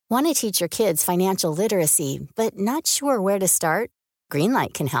Want to teach your kids financial literacy, but not sure where to start?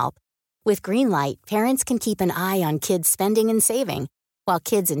 Greenlight can help. With Greenlight, parents can keep an eye on kids' spending and saving, while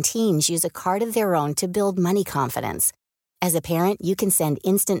kids and teens use a card of their own to build money confidence. As a parent, you can send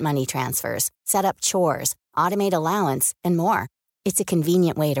instant money transfers, set up chores, automate allowance, and more. It's a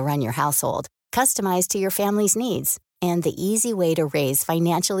convenient way to run your household, customized to your family's needs, and the easy way to raise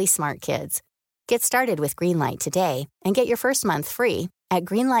financially smart kids. Get started with Greenlight today and get your first month free at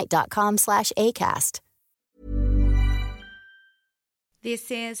greenlight.com/ACAST.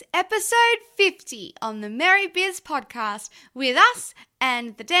 This is episode 50 on the Merry Biz podcast with us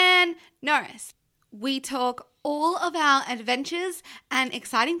and the Dan Norris. We talk all of our adventures and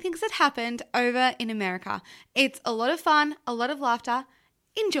exciting things that happened over in America. It's a lot of fun, a lot of laughter.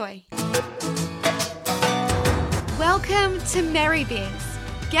 Enjoy. Welcome to Merry Biz.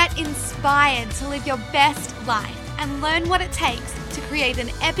 Get inspired to live your best life and learn what it takes to create an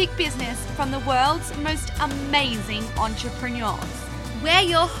epic business from the world's most amazing entrepreneurs. We're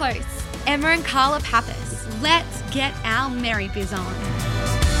your hosts, Emma and Carla Pappas. Let's get our Merry Biz on.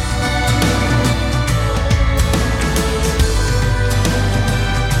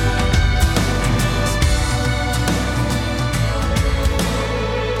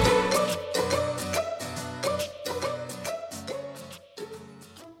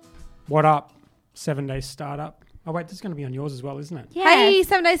 What up, 7 Day Startup? Oh, wait, this is going to be on yours as well, isn't it? Yes. Hey,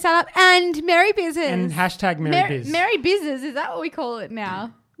 7 Day Startup and Merry Business. And hashtag Merry Biz. Merry Business, is that what we call it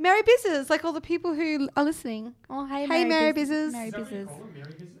now? Merry Business, like all the people who are listening. Oh, hey, Merry Business. Merry Business.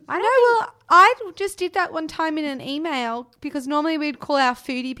 I know, well, I just did that one time in an email because normally we'd call our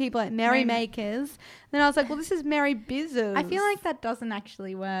foodie people like Merry Makers. Then I was like, well, this is Merry Business. I feel like that doesn't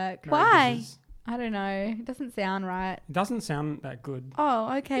actually work. Why? Business. I don't know. It doesn't sound right. It doesn't sound that good.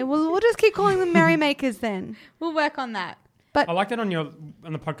 Oh, okay. Well, we'll just keep calling them Merry Makers then. We'll work on that. I like that on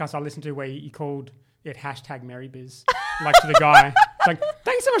the podcast I listened to where you called it hashtag Merry Biz. Like to the guy. It's like,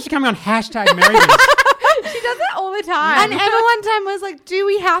 thanks so much for coming on hashtag Merry Biz. She does it all the time. And Emma one time was like, do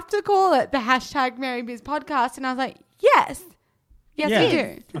we have to call it the hashtag Merry Biz podcast? And I was like, yes. Yes, Yeah. we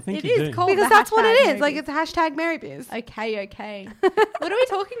do. I think It you is do. called Because the that's what hashtag it is. Merry Like, Biz. it's a hashtag Merry Biz. Okay. What are we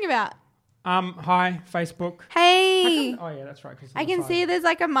talking about? Hi, Facebook. Hey. Oh, yeah, that's right. 'cause it's I on the can side. see there's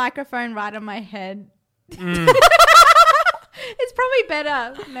like a microphone right on my head. Mm. It's probably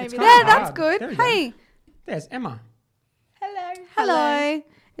better. Maybe. It's Yeah, kinda that's hard. good. There we go. Hey. There's Emma. Hello.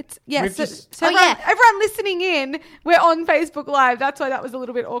 It's We've so, just- so everyone listening in, we're on Facebook Live. That's why that was a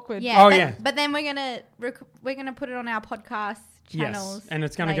little bit awkward. Yeah. Oh, but, yeah. But then we're gonna put it on our podcast channels. Yes, and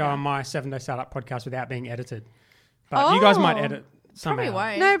it's going to go later. on my 7 Day Startup podcast without being edited. But you guys might Oh. edit somehow. Probably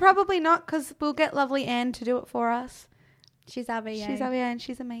won't. No, probably not, because we'll get lovely Anne to do it for us. She's our VA. She's our and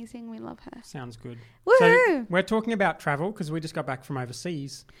she's amazing. We love her. Sounds good. Woohoo! So we're talking about travel because we just got back from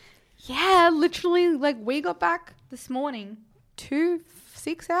overseas. Yeah, literally, like we got back this morning.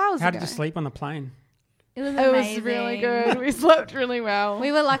 6 hours How ago. did you sleep on the plane? It was It amazing. was really good. We slept really well.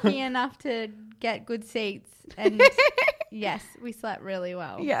 We were lucky enough to get good seats, and yes, we slept really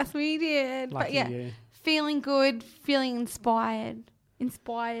well. Yes, we did. Lucky but yeah, you. feeling good, feeling inspired.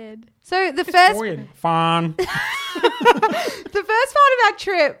 Inspired. So the first Weird. Fun. the first part of our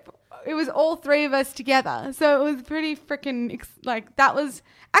trip, it was all three of us together. So it was pretty freaking that was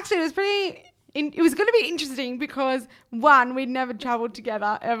actually it was pretty. It was going to be interesting because one, we'd never traveled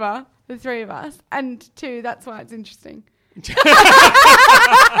together ever, the three of us, and two, that's why it's interesting.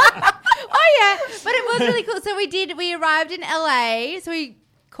 Oh yeah, but it was really cool. So we arrived in LA. So we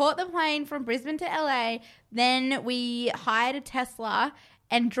caught the plane from Brisbane to LA. Then we hired a Tesla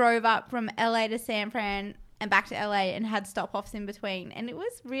and drove up from LA to San Fran and back to LA and had stop-offs in between. And it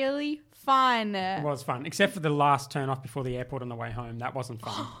was really fun. It was fun, except for the last turn off before the airport on the way home. That wasn't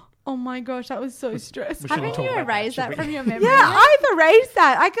fun. Oh my gosh, that was so stressful. we shouldn't Haven't talk you about that, erased should that we? from your memory? Yeah, I've erased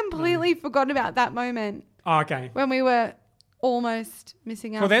that. I completely forgot about that moment Oh, okay. when we were almost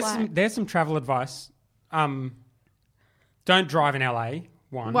missing our Well, flight. there's some travel advice. Don't drive in LA.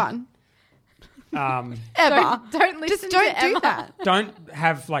 One. Ever. Don't listen Just don't to do Emma. that. Don't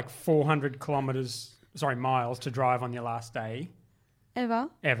have like 400 miles to drive on your last day Ever.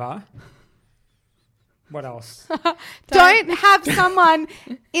 ever. What else? Don't have someone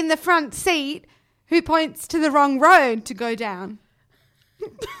in the front seat who points to the wrong road to go down.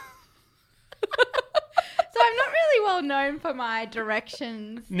 So I'm not really well known for my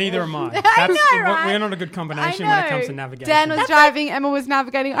directions. Neither am I. I know, right? We're not a good combination I when it know. comes to navigation. Dan was driving, Emma was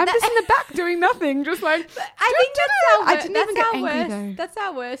navigating. I'm just in the back doing nothing, just like. I think I didn't even get angry, worst. though. That's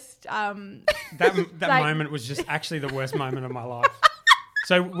our worst. that like- moment was just actually the worst moment of my life.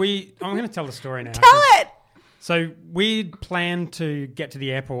 So I'm going to tell the story now. Tell it. So we'd planned to get to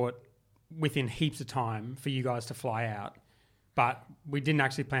the airport within heaps of time for you guys to fly out, but we didn't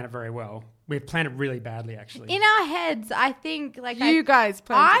actually plan it very well. We planned it really badly, actually. In our heads, I think like You guys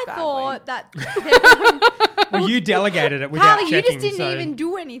planned it I badly. thought that Well, you delegated it without Carly, you checking. just didn't so even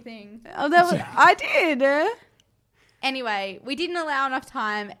do anything. Oh, that was, I did. Anyway, we didn't allow enough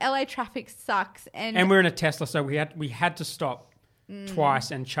time. LA traffic sucks, And we're in a Tesla, so we had to stop Mm.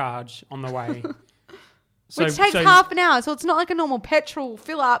 twice and charge on the way. So, Which takes half an hour, so it's not like a normal petrol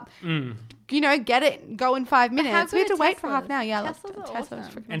fill up. Mm. You know, get it, go in 5 minutes. how We had good to are wait for half an Teslas? hour. Yeah, Teslas are Tesla was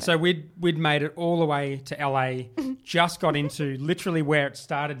awesome. freaking And so we'd made it all the way to LA, just got into literally where it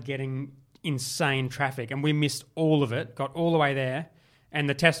started getting insane traffic, and we missed all of it, got all the way there, and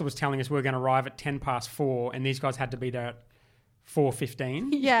the Tesla was telling us we were going to arrive at 4:10, and these guys had to be there at 4:15.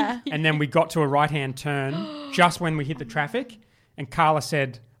 Yeah. And then we got to a right-hand turn just when we hit the traffic, and Carla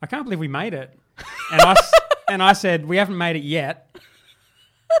said, I can't believe we made it. And I said, we haven't made it yet.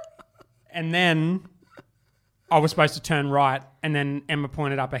 And then I was supposed to turn right, and then Emma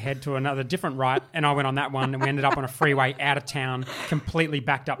pointed up ahead to another different right, and I went on that one, and we ended up on a freeway out of town, completely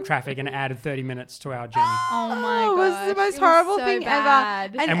backed up traffic, and it added 30 minutes to our journey. Oh my Oh, god, it was the most horrible thing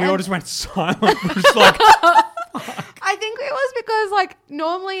ever. And we all just went silent. We're just like, I think it was because, like,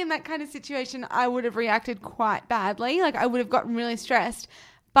 normally in that kind of situation, I would have reacted quite badly. Like, I would have gotten really stressed.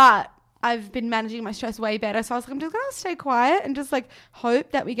 But I've been managing my stress way better. So I was like, I'm just going to stay quiet and just, like,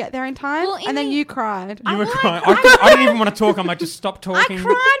 hope that we get there in time. Well, in and then the- you cried. you were crying. I didn't even want to talk. I'm like, just stop I talking.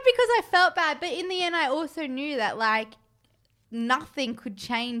 cried because I felt bad, but in the end, I also knew that like nothing could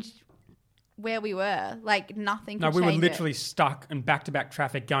change where we were. Like nothing. No, could we were change literally it. stuck in back-to-back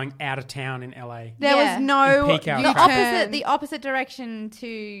traffic going out of town in LA. There Yeah. was no In peak hour U-turn. traffic. the opposite direction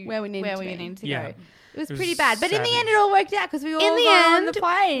to Where we needed to be. needed to Yeah. go. It was It was pretty bad, but in the savage. end, it all worked out because we all In the got on end, the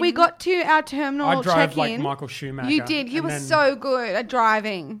plane. we got to our terminal I drove check-in. like Michael Schumacher. You did. You and were then- so good at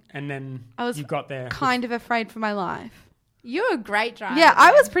driving. And then I was you got there. Kind of afraid for my life. You're a great driver. Yeah,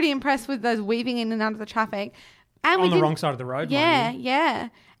 I though. was pretty impressed with those weaving in and out of the traffic. And we on the didn't- wrong side of the road. Yeah, mind you. yeah.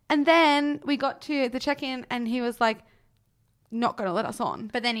 And then we got to the check-in and he was like, not going to let us on.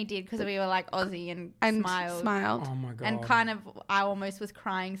 But then he did because we were like Aussie and smiled. Oh my god. And kind of, I almost was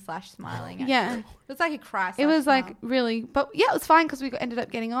crying / smiling. Actually. Yeah. It was like a cry. It was smile. like really, but yeah, it was fine because we ended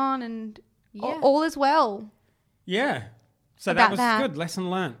up getting on and Yeah. all is well. Yeah. So About that was that. good. Lesson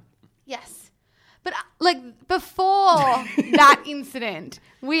learned. Yes. But like before that incident,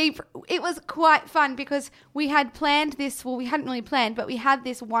 it was quite fun because we had planned this. Well, we hadn't really planned, but we had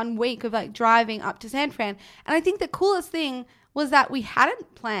this 1 week of like driving up to San Fran. And I think the coolest thing was that we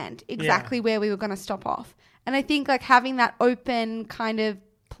hadn't planned exactly where we were going to stop off. And I think like having that open kind of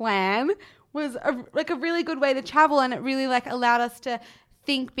plan was a really good way to travel, and it really like allowed us to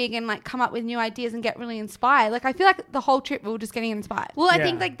think big and like come up with new ideas and get really inspired. Like I feel like the whole trip we were just getting inspired. Well, I Yeah.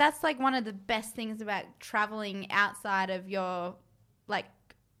 think like that's like one of the best things about traveling outside of your like,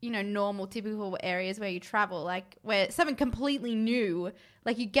 you know, normal typical areas where you travel, like where something completely new,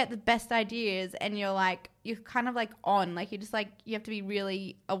 like you get the best ideas and you're kind of like on, like you're just like, you have to be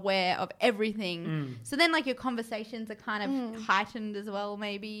really aware of everything. So then like your conversations are kind of heightened as well,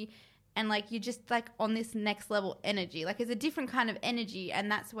 maybe. And like you're just like on this next level energy, like it's a different kind of energy, and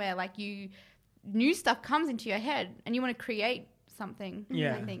that's where like new stuff comes into your head and you want to create something.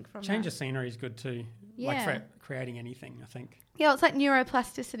 Yeah. I think from Change that. of scenery is good too. Yeah. Like for creating anything, I think. Yeah, it's like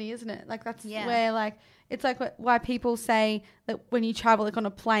neuroplasticity, isn't it? Like that's Yeah. where like it's like why people say that when you travel like on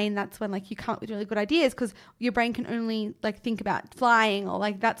a plane, that's when like you come up with really good ideas because your brain can only like think about flying or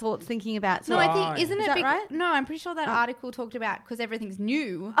like that's all it's thinking about. So No, I Right. think, isn't Is it that right? No, I'm pretty sure that article talked about because everything's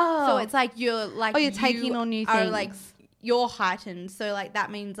new. Oh. So it's like you're like. Oh, you're taking in all new are, things. Like you're heightened. So like that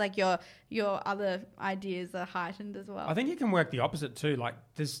means like your other ideas are heightened as well. I think you can work the opposite too. Like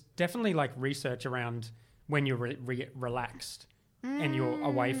there's definitely like research around when you're relaxed and you're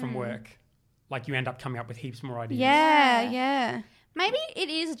away from work. Like you end up coming up with heaps more ideas. yeah. Maybe it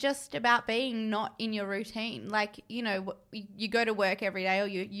is just about being not in your routine. Like, you know, you go to work every day or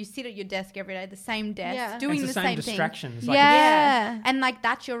you sit at your desk every day, the same desk, Yeah. doing It's the same same thing. distractions. Like Yeah. And like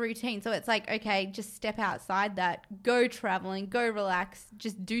that's your routine. So it's like, okay, just step outside that, go traveling, go relax,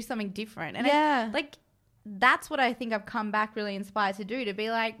 just do something different. And Yeah. like that's what I think I've come back really inspired to do, to be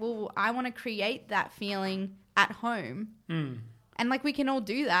like, well, I want to create that feeling at home. And like we can all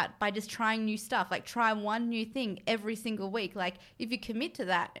do that by just trying new stuff. Like try one new thing every single week. Like if you commit to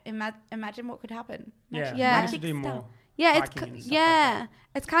that, imagine what could happen. Yeah. Yeah. We need to do Magic more. stuff. Yeah, hiking and stuff like that.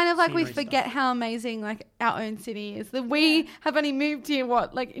 it's kind of like we Scenery forget how amazing like our own city is. That we have only moved here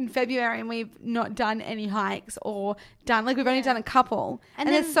like in February, and we've not done any hikes or done like we've only done a couple, and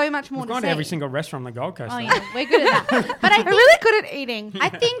then there's so much more We've to gone see. to every single restaurant on the Gold Coast. Oh though. yeah, we're good at that. But I We're think really good at eating. I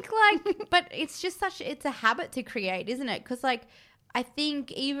think like, but it's just it's a habit to create, isn't it? Because like, I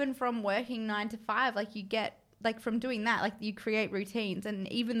think even from working 9 to 5, like you get like from doing that, like you create routines. And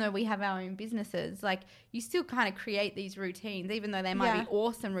even though we have our own businesses, like you still kind of create these routines, even though they might be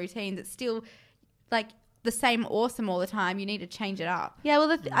awesome routines, it's still like the same awesome all the time. You need to change it up. Yeah,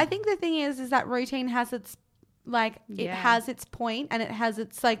 well, I think the thing is that routine has its like it Yeah. has its point, and it has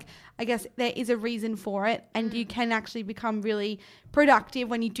its like I guess there is a reason for it, and you can actually become really productive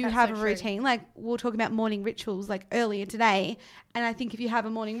when you do That's have so a true. routine. Like we were talking about morning rituals like earlier today, and I think if you have a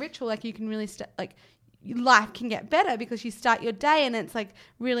morning ritual, like you can really like life can get better because you start your day and it's like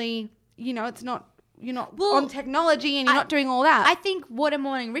really it's not you're not on technology and you're not doing all that. I think what a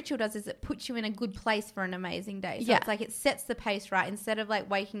morning ritual does is it puts you in a good place for an amazing day. So Yeah. it's like it sets the pace right instead of like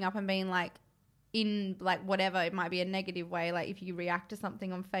waking up and being like in like whatever, it might be a negative way, like if you react to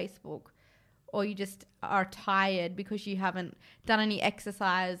something on Facebook or you just are tired because you haven't done any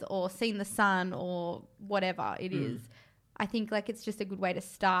exercise or seen the sun or whatever it is. I think like it's just a good way to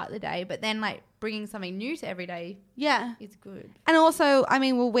start the day, but then like bringing something new to every day yeah. is good. And also, I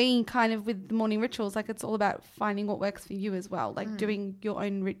mean, we kind of with the morning rituals, like it's all about finding what works for you as well, like doing your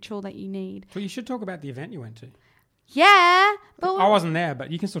own ritual that you need. Well, you should talk about the event you went to. Yeah, but I wasn't there,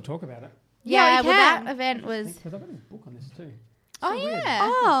 but you can still talk about it. Yeah, you well can. that event was Because I've got a book on this too. oh So weird.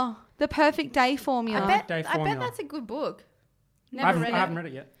 yeah. the perfect day formula. I Day bet formula. that's a good book. I Never haven't, read I it. haven't read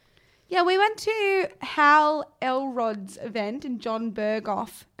it yet. Yeah, we went to Hal Elrod's event and John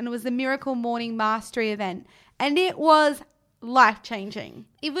Berghoff, and it was the Miracle Morning Mastery event, and it was life-changing.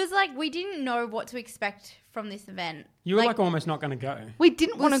 It was like we didn't know what to expect from this event. You were like almost not going to go. We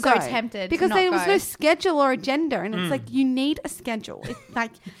didn't Was want to so go tempted to because not there was go. no schedule or agenda, and it's like you need a schedule. It's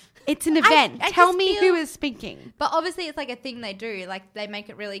like it's an event. I Tell just me feel- who is speaking. But obviously, it's like a thing they do. Like they make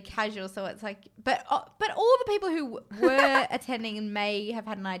it really casual, so it's like. But all the people who were attending may have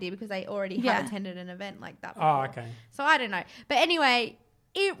had an idea because they already Yeah. have attended an event like that. Oh, before. okay. So I don't know. But anyway,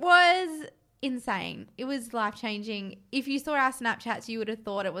 it was insane. It was life changing. If you saw our Snapchats, you would have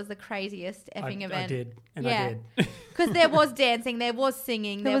thought it was the craziest effing event. I did, and Yeah. I did. Because there was dancing, there was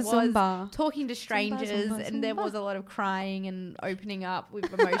singing, There there was was Zumba. talking to strangers, Zumba, and there Zumba. was a lot of crying and opening up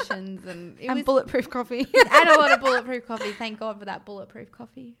with emotions, and it And was bulletproof coffee. and a lot of bulletproof coffee. Thank God for that bulletproof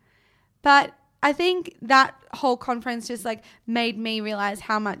coffee. But I think that whole conference just like made me realize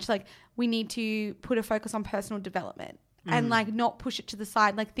how much like we need to put a focus on personal development and like not push it to the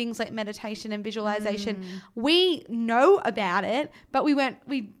side, like things like meditation and visualization. We know about it, but we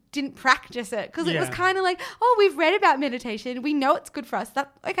didn't practice it because it was Yeah. kind of like, oh, we've read about meditation. We know it's good for us.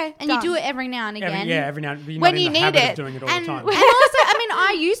 That okay. And you do it every now and again. Every now and then. When Not in you the need habit it. of doing it all And, the and time. also, I mean,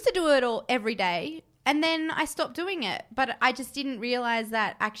 I used to do it all every day. And then I stopped doing it, but I just didn't realize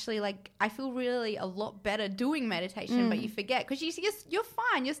that actually, like, I feel really a lot better doing meditation, but you forget because you're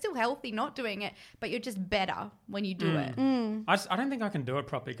fine, you're still healthy not doing it, but you're just better when you do it. I don't think I can do it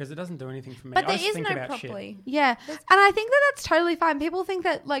properly because it doesn't do anything for me. But I there just is think no about properly. Yeah. And I think that that's totally fine. People think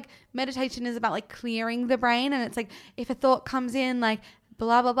that like meditation is about like clearing the brain, and it's like if a thought comes in like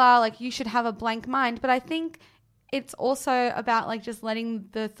blah, blah, blah, like you should have a blank mind. But I think it's also about like just letting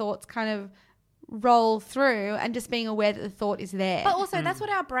the thoughts kind of roll through and just being aware that the thought is there. But also, that's what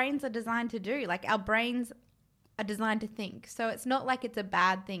our brains are designed to do. Like, our brains are designed to think. So it's not like it's a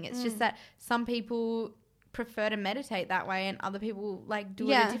bad thing. It's just that some people prefer to meditate that way and other people like do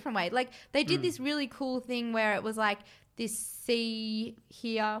it Yeah. a different way. Like, they did this really cool thing where it was like this see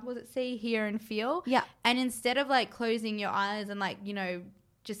here, was it see here and feel? Yeah. And instead of like closing your eyes and like, you know,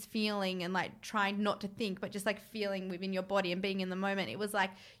 just feeling and like trying not to think, but just like feeling within your body and being in the moment, it was like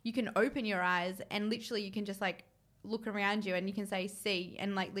you can open your eyes and literally you can just like look around you and you can say see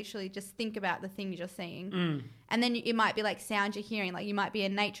and like literally just think about the things you're seeing. And then it might be like sound you're hearing, like you might be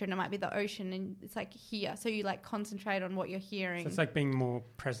in nature and it might be the ocean and it's like here, so you like concentrate on what you're hearing. So it's like being more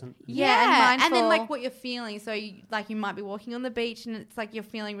present. Yeah, and and then mindful. like what you're feeling, so you might be walking on the beach and it's like you're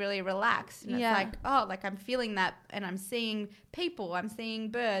feeling really relaxed and Yeah. it's like, oh, like I'm feeling that and I'm seeing people, I'm seeing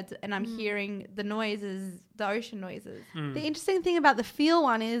birds and I'm hearing the noises, the ocean noises. The interesting thing about the feel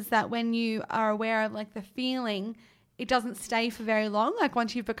one is that when you are aware of like the feeling, it doesn't stay for very long. Like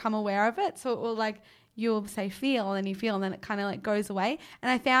once you've become aware of it, so it will like you'll say feel and then you feel and then it kind of like goes away. And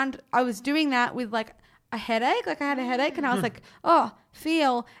I found I was doing that with like a headache. Like I had a headache and I was like, oh,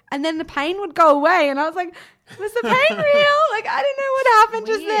 feel. And then the pain would go away and I was like, was the pain real? Like I didn't know what happened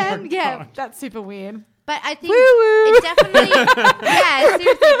just then. Weird. Yeah, God. that's super weird. But I think Woo-woo. it definitely, yeah,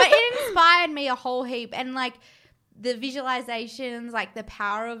 seriously. But it inspired me a whole heap. And like the visualizations, like the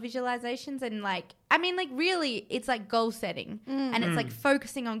power of visualizations, and like, I mean, like really, it's like goal setting, and it's like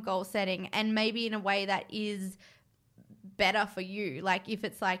focusing on goal setting, and maybe in a way that is better for you. Like if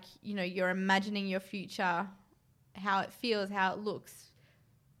it's like, you know, you're imagining your future, how it feels, how it looks,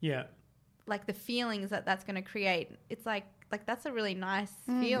 Yeah. like the feelings that that's going to create. It's like that's a really nice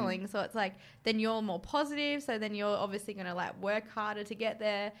feeling. So it's like then you're more positive. So then you're obviously going to like work harder to get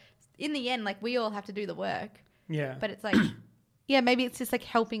there. In the end, like we all have to do the work, Yeah. but it's like, Yeah, maybe it's just like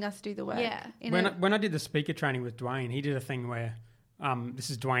helping us do the work. Yeah. When I did the speaker training with Dwayne, he did a thing where, this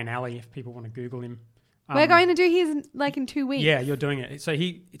is Dwayne Alley, if people want to Google him. We're going to do his like in 2 weeks. Yeah, you're doing it. So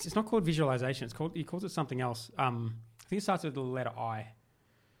it's not called visualization. He calls it something else. I think it starts with the letter I.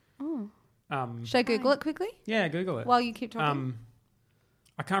 Oh. Um, Should I Google it quickly yeah, Google it. while you keep talking?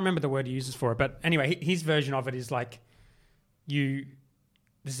 I can't remember the word he uses for it, but anyway, his version of it is like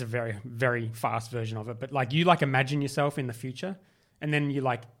this is a very, very fast version of it, but like you like imagine yourself in the future, and then you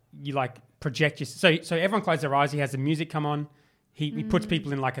project your. So everyone closes their eyes. He has the music come on. He puts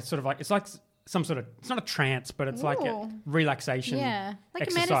people in like a sort of like, it's like some sort of, it's not a trance, but it's like a Ooh. relaxation. yeah, like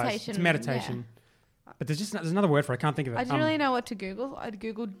exercise. a meditation. It's meditation. But there's another word for it. I can't think of it. I didn't really know what to Google. I'd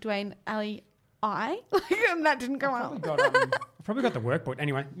Googled Dwayne Alley and that didn't come I've up. probably got the workbook.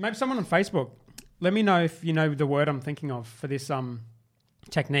 Anyway, maybe someone on Facebook, let me know if you know the word I'm thinking of for this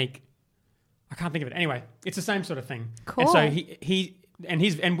technique. I can't think of it. Anyway, it's the same sort of thing. Cool. And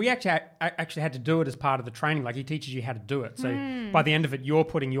so we actually had to do it as part of the training. Like he teaches you how to do it. So by the end of it, you're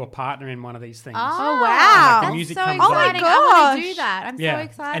putting your partner in one of these things. Oh, wow. Like the That's music so comes exciting. on. Oh my I want to do gosh. that. I'm so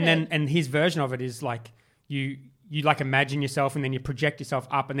excited. And his version of it is like you like imagine yourself, and then you project yourself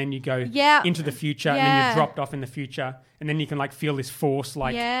up, and then you go into the future, and then Yeah. you're dropped off in the future, and then you can like feel this force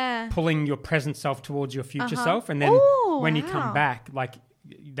like pulling your present self towards your future self, and then Ooh, when you wow. come back, like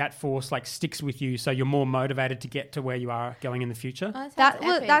that force like sticks with you, so you're more motivated to get to where you are going in the future. Oh, that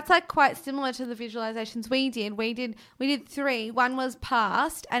sounds epic. That's like quite similar to the visualizations we did. We did 3. One was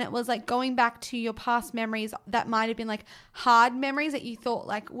past, and it was like going back to your past memories that might have been like hard memories that you thought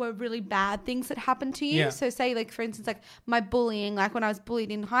like were really bad things that happened to you. Yeah. So say like for instance like my bullying, like when I was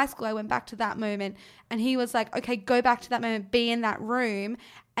bullied in high school, I went back to that moment, and he was like, okay, go back to that moment, be in that room,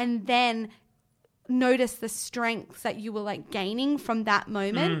 and then notice the strengths that you were like gaining from that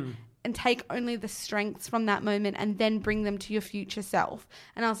moment and take only the strengths from that moment and then bring them to your future self.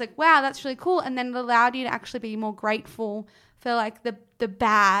 And I was like, wow, that's really cool. And then it allowed you to actually be more grateful for like the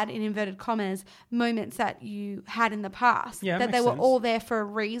bad, in inverted commas, moments that you had in the past. Yeah, that makes they were sense. all there for a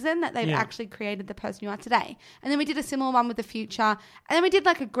reason, that they've Yeah. actually created the person you are today. And then we did a similar one with the future. And then we did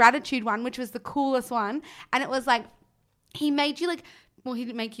like a gratitude one, which was the coolest one. And it was like, he made you like, well, he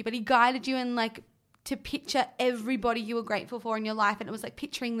didn't make you, but he guided you in like, to picture everybody you were grateful for in your life, and it was like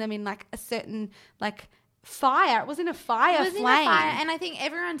picturing them in like a certain like fire. It was in a fire It was flame. in a fire, and I think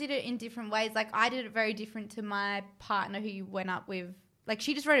everyone did it in different ways. Like I did it very different to my partner who you went up with. Like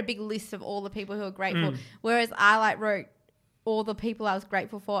she just wrote a big list of all the people who were grateful, whereas I like wrote all the people I was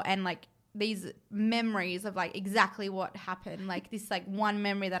grateful for, and like these memories of like exactly what happened. Like this like one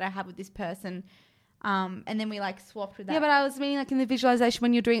memory that I had with this person. And then we like swapped with that. Yeah, but I was meaning like in the visualization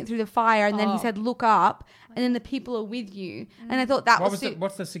when you're doing it through the fire, and then he Oh. said look up, and then the people are with you, and I thought that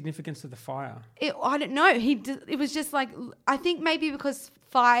What's the significance of the fire? I don't know. It was just like, I think maybe because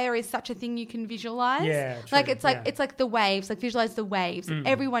fire is such a thing you can visualize. Yeah, like true, it's like the waves. Like visualize the waves.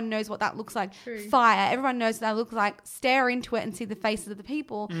 Everyone knows what that looks like. True. Fire. Everyone knows what that looks like. Stare into it and see the faces of the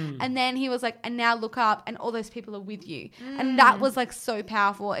people. And then he was like, and now look up, and all those people are with you. And that was like so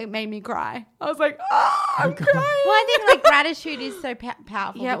powerful. It made me cry. I was like, oh, I'm crying. Well, I think like gratitude is so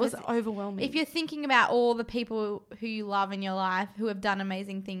powerful. Yeah, it was because overwhelming. if you're thinking about all the people who you love in your life, who have done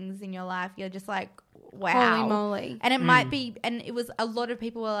amazing things in your life, you're just like, wow. Holy moly. And it might be, and it was a lot of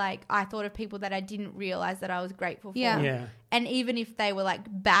people were like, I thought of people that I didn't realize that I was grateful for. Yeah. Yeah. And even if they were like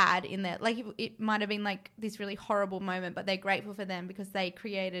bad in there, like it might have been like this really horrible moment, but they're grateful for them because they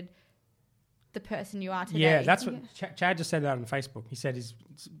created the person you are today. Yeah, that's what Chad just said that on Facebook. He said he's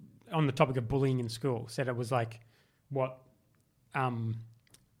on the topic of bullying in school. Said it was like what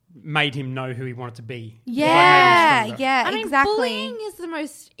made him know who he wanted to be. What made him Yeah, stronger. yeah, I mean, exactly. bullying is the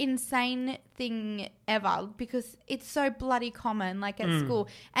most insane thing ever because it's so bloody common, like at school,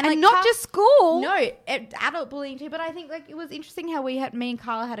 and like not just school. No, adult bullying too. But I think like it was interesting how me and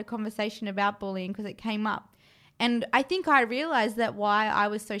Carla had a conversation about bullying because it came up, and I think I realized that why I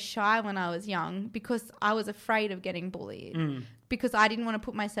was so shy when I was young because I was afraid of getting bullied. Because I didn't want to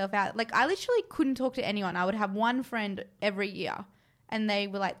put myself out. Like I literally couldn't talk to anyone. I would have one friend every year. and they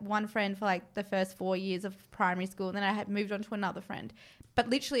were like one friend for like the first 4 years of primary school. And then I had moved on to another friend. But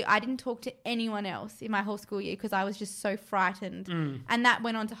literally, I didn't talk to anyone else in my whole school year because I was just so frightened. And that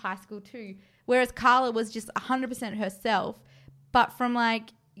went on to high school too. Whereas Carla was just 100% herself. But from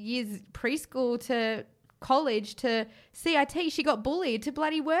like years preschool to college to CIT, she got bullied to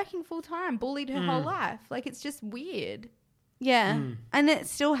bloody working full time, bullied her whole life. Like, it's just weird. Yeah. And it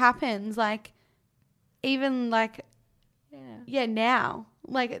still happens. Like, even like, yeah, now.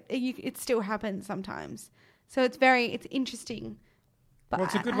 Like, it still happens sometimes. So it's interesting. But Well,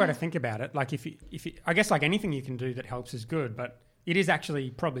 it's a good way to think about it. Like if you, I guess like anything you can do that helps is good, but it is actually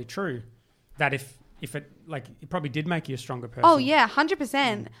probably true that if it like it probably did make you a stronger person. Oh yeah,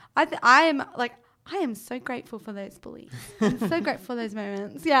 100%. I am so grateful for those bullies. I'm so grateful for those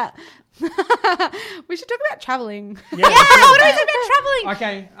moments. Yeah. We should talk about traveling. Yeah. What are we talking about?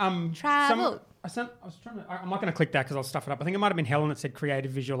 Traveling. Okay. Travel. I'm not going to click that because I'll stuff it up. I think it might have been Helen that said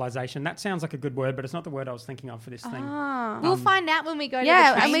creative visualization. That sounds like a good word, but it's not the word I was thinking of for this thing. We'll find out when we go to the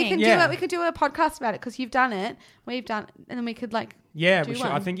Yeah, training. and we can do Yeah. it. We could do a podcast about it because you've done it. We've done, and then we could like. Yeah, do we should.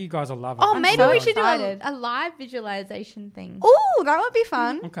 one. I think you guys will love it. Oh, I'm maybe so we should do excited. a live visualization thing. Oh, that would be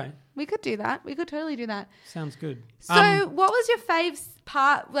fun. Okay, We could do that. We could totally do that. sounds good. So, what was your fave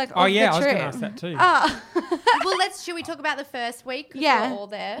part? Like, Oh of yeah, the I was trip? going to ask that too. Well, should we talk about the first week? 'Cause Yeah. we're all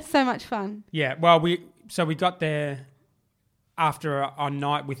there. So much fun. Yeah, well, we got there after a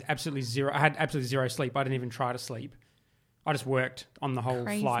night with absolutely zero. I had absolutely zero sleep. I didn't even try to sleep. I just worked on the whole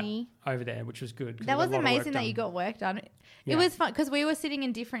Crazy. flight over there, which was good. 'cause That we got was a lot of work amazing that done. you got work done. Yeah. It was fun because we were sitting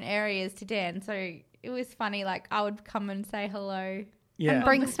in different areas to Dan, so it was funny. Like, I would come and say hello. Yeah, And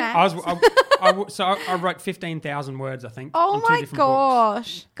bring snacks. I wrote 15,000 words. I think. Oh on two my different books. Oh,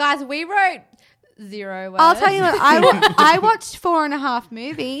 gosh. Guys, we wrote 0 words. I'll tell you what, I watched 4.5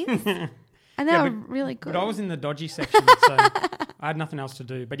 movies and they Yeah, were but- really good. But I was in the dodgy section, so I had nothing else to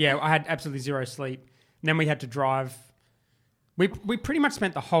do. But yeah, I had absolutely zero sleep. And then we had to drive. We pretty much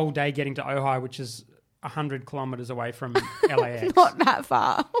spent the whole day getting to Ojai, which is 100 kilometers away from LAX. Not that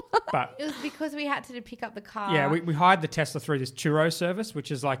far. But It was because we had to pick up the car. yeah, we hired the Tesla through this Turo service,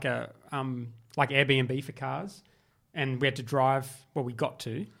 which is like a like Airbnb for cars, and we had to drive. Well, we got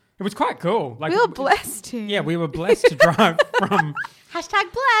to. It was quite cool. Like We were blessed to. Yeah, we were blessed to drive from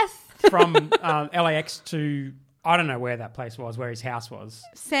 #bless. LAX to I don't know where that place was, where his house was.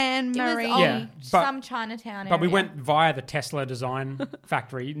 San It was Marie. on Yeah, but- some Chinatown area. But we went via the Tesla design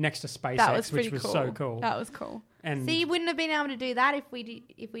factory next to That was SpaceX, pretty which was cool. so cool. That was cool. And So you wouldn't have been able to do that if we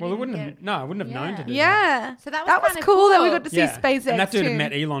well, it didn't wouldn't get... have. No, I wouldn't have known to do that. Yeah. So that was that was kinda cool that we cool. got to see Yeah. SpaceX And that dude too. had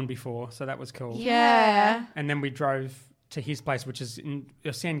met Elon before, so that was cool. Yeah. And then we drove to his place, which is in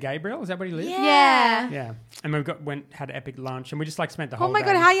San Gabriel. Is that where he lives? Yeah. Yeah. And we had an epic lunch, and we just like spent the Oh whole my day.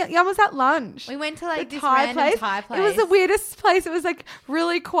 god, how yum was that lunch? We went to like The this Thai random place. Thai place. It was the weirdest place. It was like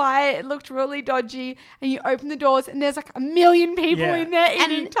really quiet. It looked really dodgy. And you open the doors and there's like a million people Yeah. in there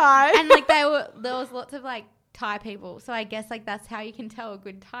And- eating Thai. And like there was lots of like Thai people. So I guess like that's how you can tell a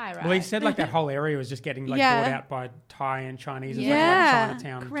good Thai, right? Well, he said like that whole area was just getting like Yeah. bought out by Thai and Chinese. It's yeah. like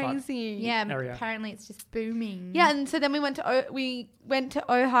Chinatown. type. Crazy. Yeah, area. apparently it's just booming. Yeah, and so then we went to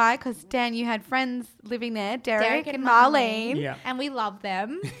Ojai because Dan, you had friends living there, Derek and Marlene. Yeah. And we love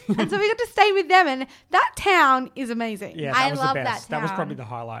them. And so we got to stay with them, and that town is amazing. Yeah, that I was love the that best. That was town. probably the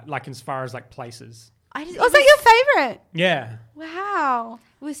highlight, like as far as like places. I just, Was that your favorite? Yeah. Wow.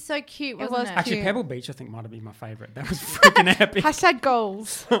 it was so cute, It wasn't was it? Actually, Cute. Pebble Beach, I think, might have been my favourite. That was freaking epic. Hashtag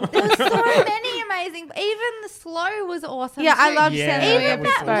goals. There was so many amazing. Even the Slow was awesome. Yeah, I too. love Yeah, San that Even was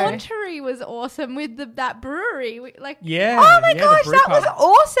that awesome. Monterey was awesome with that brewery. Like Yeah. Oh my yeah, the gosh, brew that pub.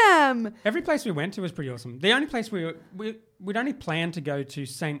 was awesome. Every place we went to was pretty awesome. The only place we'd only planned to go to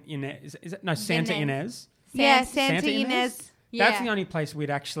Saint Inez. Is it no Santa Inez. Inez? Yeah, Santa Santa Inez. That's Yeah. the only place we'd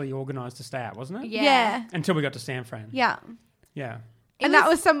actually organised to stay at, wasn't it? Yeah. Yeah. Until we got to San Fran. Yeah. Yeah. And that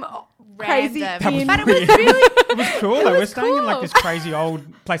was some crazy random. thing. But it was really It was cool. though. We're was staying in like cool. this crazy old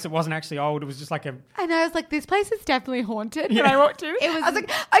place that wasn't actually old. It was just like a And I was like, this place is definitely haunted when Yeah. I walked in. It was- I was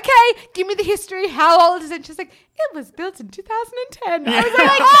like, okay, give me the history. How old is it? She's like, it was built in 2010. I was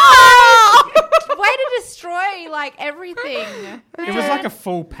like, oh! way to destroy like everything. It was like a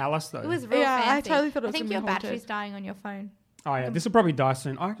full palace though. It was real Yeah, I fancy. totally thought it was I think gonna your be haunted. battery's dying on your phone. Oh yeah, this will probably die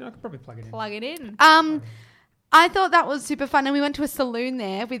soon. I could probably plug it in. Plug it in. I thought that was super fun. And we went to a saloon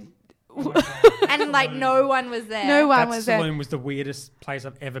there with And like no one was there. no one That was there. saloon was the weirdest place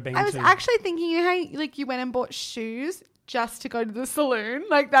I've ever been I was to. actually thinking, you know how like you went and bought shoes just to go to the saloon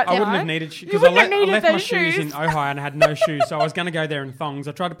like that I wouldn't night? have needed shoes You because I, wouldn't have needed left my those shoes in shoes. Ojai and I had no shoes, so I was going to go there in thongs.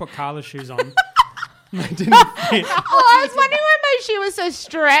 I tried to put Carla's shoes on. They didn't fit. Oh, I was wondering where my because she was so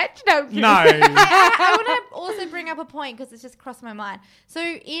stretched. No. No. I want to also bring up a point because it's just crossed my mind. So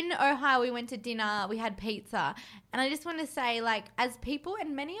in Ohio, we went to dinner, we had pizza, and I just want to say, like, as people,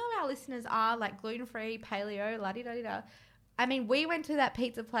 and many of our listeners are like gluten-free, paleo, la-di-da-di-da. I mean, we went to that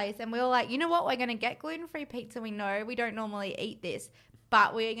pizza place and we were like, you know what? We're going to get gluten-free pizza. We know we don't normally eat this,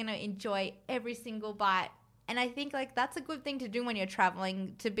 but we're going to enjoy every single bite. And I think, like, that's a good thing to do when you're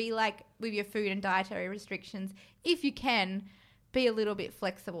traveling, to be, like, with your food and dietary restrictions. If you can, be a little bit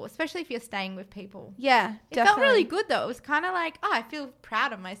flexible, especially if you're staying with people. Yeah, It felt really good, though. It was kind of like, oh, I feel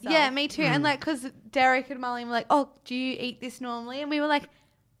proud of myself. Yeah, me too. And like, because Derek and Marlene were like, oh, do you eat this normally? And we were like,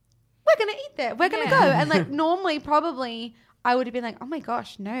 we're going to eat that. We're going to go. And like, normally, probably, I would have been like, oh my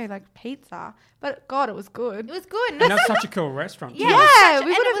gosh, no, like pizza. But God, it was good. It was good. And that's such a cool restaurant. too. Yeah. Yeah, such a-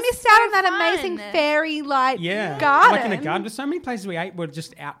 we and would it have was missed so out on that fun. amazing fairy light Yeah. garden. Like in a garden. There's so many places we ate were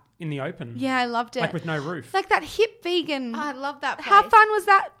just out in the open. Yeah, I loved it. Like with no roof. Like that hip vegan. Oh, I love that place. How fun was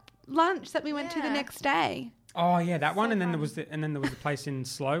that lunch that we went to the Yeah. next day? Oh yeah, that one, So and then fun. there was a place in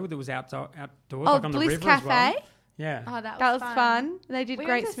Slough that was outdoors, Oh, like on the Bliss river as well. Cafe. Yeah. Oh, that That was fun. They did We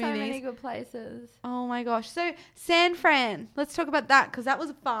great went to smoothies. so many good places. Oh my gosh. So San Fran, let's talk about that because that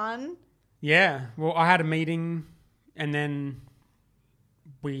was fun. Yeah. Well, I had a meeting, and then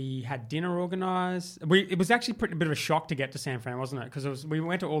we had dinner organised. It was actually a bit of a shock to get to San Fran, wasn't it? Because we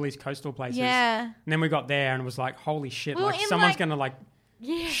went to all these coastal places. Yeah. And then we got there, and it was like, holy shit! We were like in, someone's like- gonna like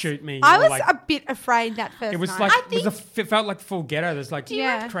Yes. shoot me. I or, was like, a bit afraid that first It was night. like it felt like full ghetto. There's like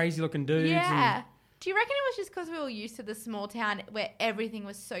Yeah. crazy looking dudes. Yeah. And, Do you reckon it was just because we were used to the small town where everything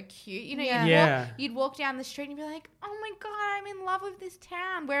was so cute? You know, Yeah. Yeah. you'd walk down the street and you'd be like, oh my God, I'm in love with this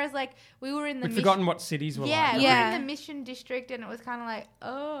town. Whereas, like, we were in the we'd forgotten what cities were Yeah, like. we Yeah. were in the Mission District and it was kind of like,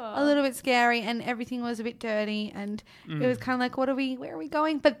 oh. a little bit scary and everything was a bit dirty and Mm. it was kind of like, where are we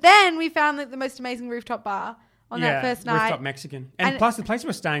going? But then we found like, the most amazing rooftop bar on that first night. Rooftop Mexican. And And- plus the place we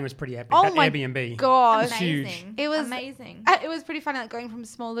were staying was pretty epic. Oh that my Airbnb. gosh. It's huge. Amazing. It was- amazing. It was pretty funny, like going from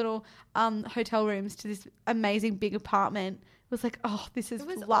small little hotel rooms to this amazing big apartment. It was like, oh, this is It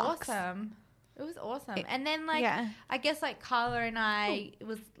was luxe. awesome. It was awesome. And then, like, yeah. I guess, like, Carla and I, it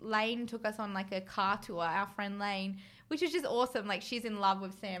was Lane took us on, like, a car tour, our friend Lane, which was just awesome. Like, she's in love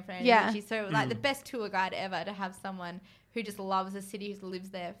with San Fran. Yeah. She's so, like, the best tour guide ever to have someone who just loves the city, who lives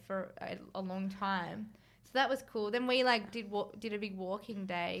there for a long time. So that was cool. Then we, like, did a big walking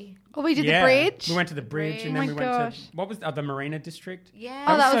day. Oh, we did Yeah. the bridge. We went to the bridge, and Oh then my we went gosh. to what was the Marina District? Yeah.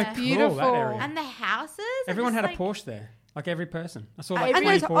 Oh, that was so beautiful. Cool, that area. And the houses. are Everyone just, had a like, Porsche there, like every person. I saw like And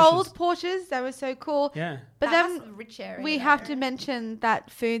 20 those Porsches. old Porsches, they were so cool. Yeah. But that then was a rich area. we though. have to mention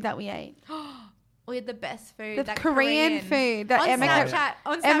that food that we ate. We had the best food. The that Korean food that on Emma kept- Snapchat.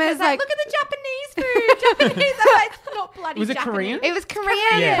 On Snapchat, Emma's it's like, like- look at the Japanese food. Japanese. I'm like, it's not bloody Was it Japanese. Korean? It was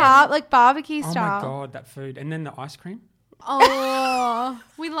Korean, Yeah. like barbecue Oh style. my god, that food! And then the ice cream. Oh,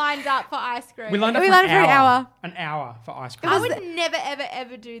 We lined up for ice cream. We lined up We for lined an up for an hour. An hour for ice cream. I was would never, ever,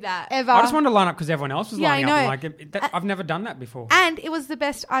 ever do that. ever. I just wanted to line up because everyone else was Yeah, lining I up. know. And like, I've never done that before. And it was the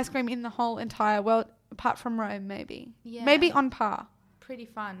best ice cream in the whole entire world, apart from Rome, maybe. Yeah. Maybe on par. Pretty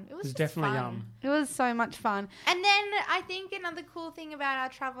fun. It was It was just definitely fun. It was so much fun. And then I think another cool thing about our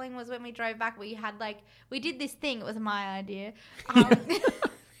traveling was when we drove back, we did this thing. It was my idea.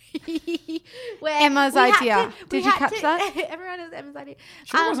 Where Emma's we had idea. we Did you had catch that? Everyone knows Emma's idea.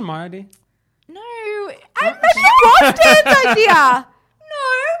 Sure, it wasn't my idea. No, It was Dan's idea. no,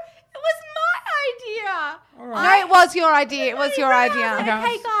 it was my idea. All No, right. it was your idea. It was your idea. Okay, I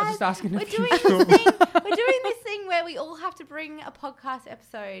was guys, just asking we're if you doing this sure. thing. We're doing this thing where we all have to bring a podcast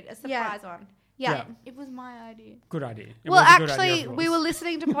episode, a surprise one. Yeah. Yeah. It was my idea. Good idea. It Well, was a good idea actually, of we yours. were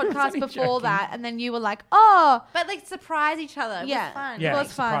listening to podcasts only before joking. that, and then you were like, "Oh, But like surprise each other. It Yeah. was fun. Yeah, it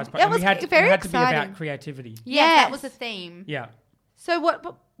was fun. surprise party. It And was we had, very it had to be exciting. about creativity. Yes, that Yes. was the theme. Yeah, So what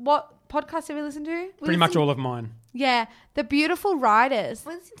podcast did we listen to? We pretty much listened- all of mine. Yeah, The Beautiful Riders.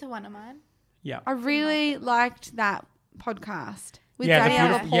 We listened to one of mine. Yeah. I really liked that podcast with Yeah, The Danielle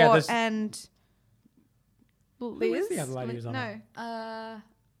Beautiful- yeah, Laporte there's- and Liz. was the other lady who was on no, it?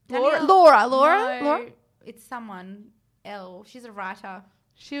 Laura. Laura. Laura. It's someone else. She's a writer.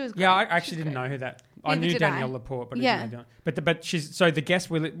 She was. Yeah, I great. actually She's didn't great. know who that. I Neither knew did I. Danielle Laporte, but Yeah. I didn't know that. But she's so the guest.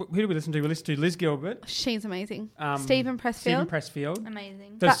 Who did we listen to? We listened to Liz Gilbert, She's amazing. um, Stephen Pressfield. Stephen Pressfield.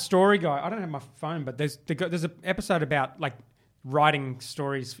 Amazing. The That- story guy. I don't have my phone, but there's an episode about like writing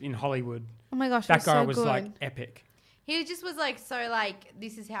stories in Hollywood. Oh my gosh, That guy so was good. like epic. He just was like so like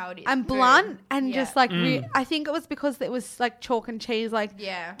this is how it is. and Boom. blunt and Yeah. just like Mm. I think it was because it was like chalk and cheese, like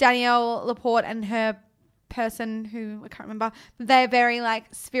Yeah. Danielle Laporte and her person who I can't remember, they're very like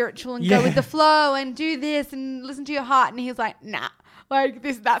spiritual and go Yeah. with the flow and do this and listen to your heart, and he's like, nah, Like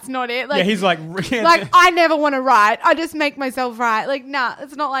that's not it. Like, yeah, he's like, like I never want to write. I just make myself write. Like, nah,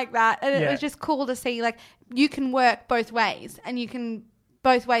 it's not like that. And it Yeah. was just cool to see like you can work both ways, and you can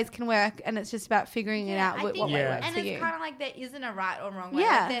both ways can work, and it's just about figuring it out I what think- way Yeah. works and for it's you. kind of like there isn't a right or wrong way.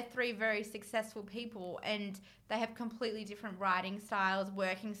 Yeah. Like they're three very successful people, and they have completely different writing styles,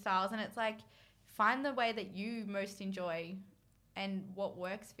 working styles, and it's like find the way that you most enjoy and what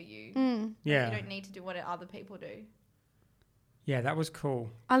works for you. yeah, You don't need to do what other people do. yeah, that was cool.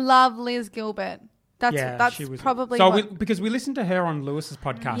 I love Liz Gilbert. That's she was probably so because we listened to her on Lewis's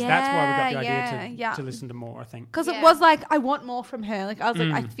podcast. That's why we got the Yeah, idea yeah. to listen to more. I think. because Yeah. it was like I want more from her. Like I was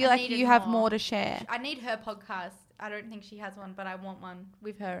like I feel I like needed you have more. more to share. I need her podcast. I don't think she has one, but I want one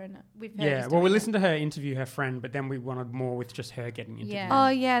with her in it. With her. Yeah, just well, we doing it. listened to her interview her friend, but then we wanted more with just her getting interviewed. Yeah. Oh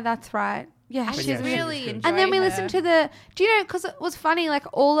yeah, that's right. Yeah, I she's yeah, just she was really good. enjoy And then we her. listened to do you know, because it was funny, like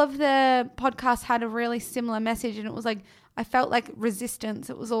all of the podcasts had a really similar message, and it was like, I felt like resistance.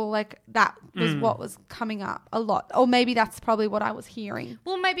 It was all like that was what was coming up a lot. Or maybe that's probably what I was hearing.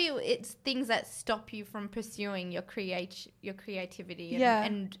 Well, maybe it's things that stop you from pursuing your creativity and, Yeah.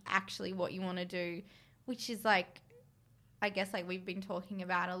 and actually what you want to do, which is like, I guess like we've been talking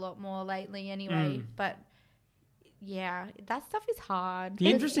about a lot more lately anyway. But yeah, that stuff is hard. The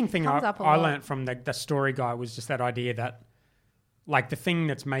interesting thing comes up a I lot. learned from the story guy was just that idea that, like, the thing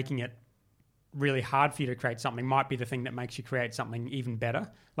that's making it really hard for you to create something might be the thing that makes you create something even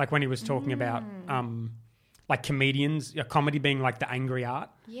better. Like when he was talking about, like comedians, comedy being like the angry art,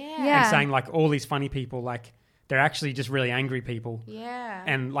 Yeah. and saying like all these funny people, like they're actually just really angry people. Yeah.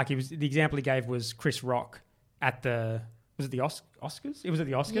 And like the example he gave was Chris Rock at was it the Oscars? It was at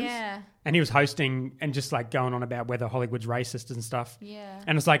the Oscars. Yeah. And he was hosting and just like going on about whether Hollywood's racist and stuff. Yeah.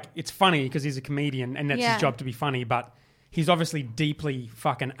 And it's like, it's funny because he's a comedian and that's Yeah. his job to be funny, but he's obviously deeply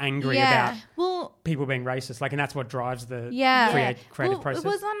fucking angry Yeah. about Well, people being racist. Like, and that's what drives the Yeah. creative well, process. It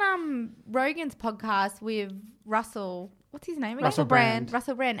was on Rogan's podcast with Russell. What's his name again? Russell Brand.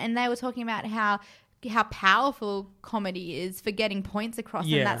 Russell Brand, and they were talking about how powerful comedy is for getting points across,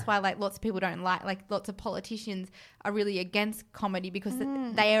 Yeah. and that's why like lots of people don't like lots of politicians are really against comedy because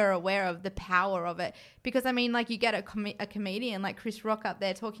they are aware of the power of it. Because I mean, like you get a comedian like Chris Rock up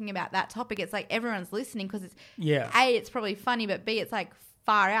there talking about that topic, it's like everyone's listening because it's A, it's probably funny, but B, it's like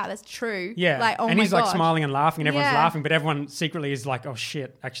far out. That's true. Yeah. Like, oh and my he's gosh. like smiling and laughing and everyone's Yeah. laughing, but everyone secretly is like, oh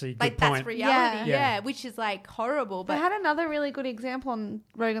shit, actually, good Like point. that's reality, Yeah. yeah, which is like horrible. They But had another really good example on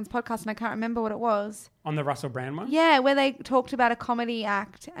Rogan's podcast, and I can't remember what it was. On the Russell Brand one? Yeah, where they talked about a comedy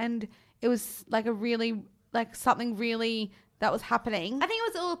act, and it was like a really, like something really that was happening. I think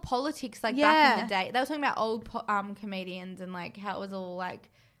it was all politics, like back Yeah. in the day. They were talking about old comedians and like how it was all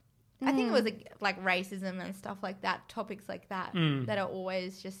like. I think it was like racism and stuff like that, topics like that that are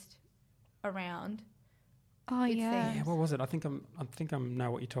always just around. Oh yeah. Yeah, what was it? I think I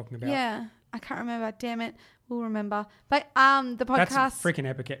know what you're talking about. Yeah, I can't remember. Damn it, we'll remember. But the podcast. That's freaking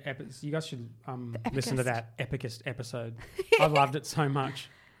epic. You guys should listen to that epicest episode. I loved it so much.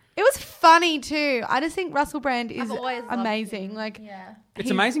 It was funny too. I just think Russell Brand is I've always loved amazing. him. Like, Yeah.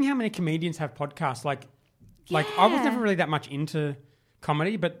 It's amazing how many comedians have podcasts. Like I was never really that much into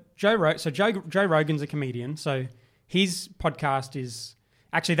comedy, but Joe Rogan's a comedian, so his podcast is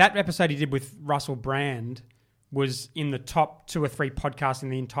actually that episode he did with Russell Brand was in the top 2 or 3 podcasts in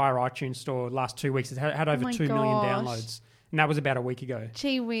the entire iTunes store last 2 weeks. It had over my 2 million gosh. downloads, and that was about a week ago.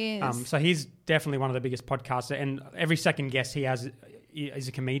 gee whiz. So he's definitely one of the biggest podcasts, and every second guest he has is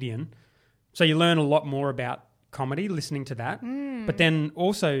a comedian. So you learn a lot more about comedy listening to that. But then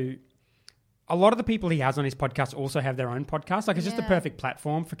also, a lot of the people he has on his podcast also have their own podcast. Like, it's just the perfect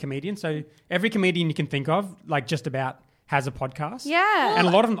platform for comedians. So every comedian you can think of, like, just about has a podcast. Yeah. And a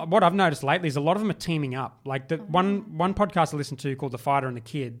lot of them, what I've noticed lately is a lot of them are teaming up. Like, the one podcast I listen to called The Fighter and the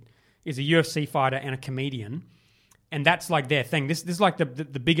Kid is a UFC fighter and a comedian. And that's like their thing. This is like the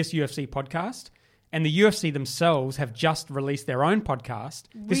biggest UFC podcast. And the UFC themselves have just released their own podcast.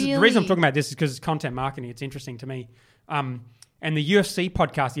 This is the reason I'm Really? talking about this is because it's content marketing. It's interesting to me. And the UFC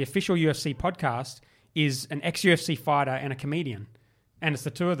podcast, the official UFC podcast, is an ex-UFC fighter and a comedian. And it's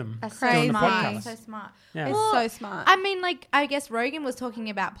the two of them That's doing the so Crazy. smart. podcast. So smart. Yeah. It's so smart. I mean, like, I guess Rogan was talking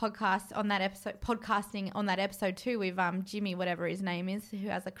about podcasting on that episode too with Jimmy, whatever his name is, who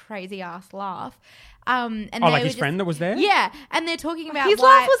has a crazy ass laugh. And Oh, they like were his friend that was there? Yeah, and they're talking about His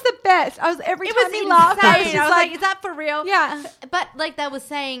why laugh was the best. I was every it time was he insane. laughed, I was I just was like, like, is that for real? yeah. But like they were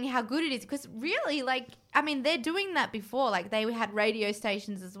saying how good it is because really, like, I mean, they're doing that before. Like they had radio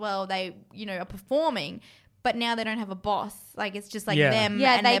stations as well. They, are performing, but now they don't have a boss. Like it's just like Yeah. them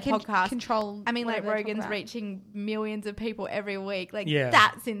Yeah, and they their can podcast. control. I mean, like whatever they talk Rogan's about. reaching millions of people every week. Like Yeah.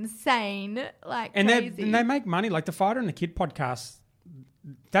 that's insane. Like And crazy. they make money. Like the Fighter and the Kid podcast,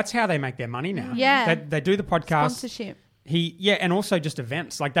 that's how they make their money now. Yeah. They do the podcast. Sponsorship. And also just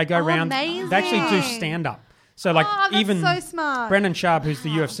events. Like they go around. amazing. They actually do stand up. So like that's even so smart. Brendan Sharp, who's the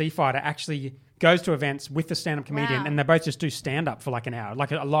UFC fighter, actually goes to events with the stand up comedian, Wow. and they both just do stand up for like an hour,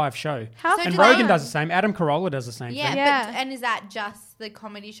 like a live show. How So And do Rogan they- does the same. Adam Carolla does the same Yeah, thing. Yeah. and is that just the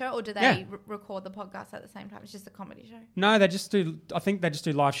comedy show, or do they Yeah. record the podcast at the same time? It's just a comedy show. No, they just do. I think they just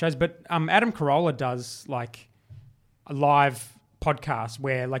do live shows. But Adam Carolla does like a live podcast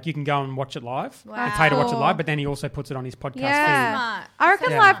where like you can go and watch it live Wow. and pay to watch it Cool. live. But then he also puts it on his podcast Yeah. Smart. I reckon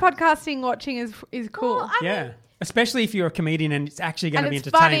So live smart. podcasting watching is cool. Well, I feed. Yeah, especially if you're a comedian and it's actually going to And be it's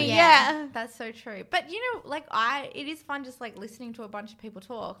entertaining. funny, yeah. That's so true. But like it is fun just like listening to a bunch of people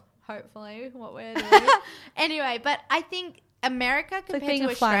talk. Hopefully, what we're doing. Anyway, but I think America like compared being to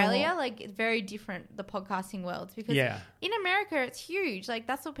a flower. Australia, like it's very different. The podcasting worlds because Yeah. in America it's huge. Like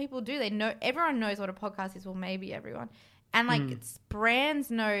that's what people do. They know everyone knows what a podcast is. Well, maybe everyone, and like it's brands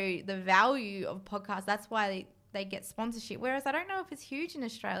know the value of podcasts. That's why they get sponsorship. Whereas I don't know if it's huge in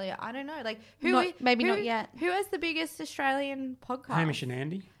Australia. I don't know. Like Maybe not yet. Who has the biggest Australian podcast? Hamish and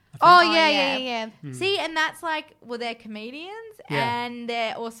Andy. Oh, Oh, yeah, yeah. yeah, yeah. See, and that's like, well, they're comedians Yeah. and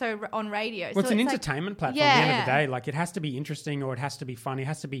they're also on radio. Well, it's so an like entertainment platform at the end of the Yeah. day. Like, it has to be interesting or it has to be funny. It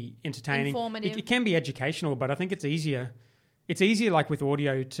has to be entertaining. Informative. It can be educational, but I think it's easier. It's easier, like, with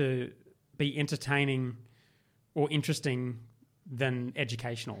audio to be entertaining or interesting than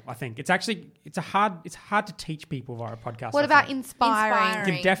educational, I think. It's hard to teach people via a podcast. What I about think. inspiring? It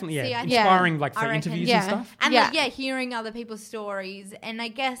can definitely, See, I- inspiring, like, I for reckon- interviews Yeah. and stuff. And Yeah. like, hearing other people's stories. And I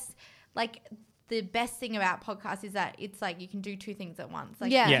guess like the best thing about podcasts is that it's like you can do two things at once. Like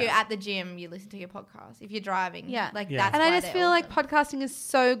Yeah. if Yeah. you're at the gym, you listen to your podcast. If you're driving, Yeah. like Yeah. that's And I why just they're feel like awesome. podcasting is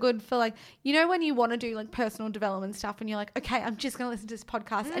so good for like, when you want to do like personal development stuff and you're like, okay, I'm just going to listen to this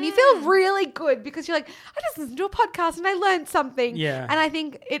podcast. And you feel really good because you're like, I just listened to a podcast and I learned something. Yeah. And I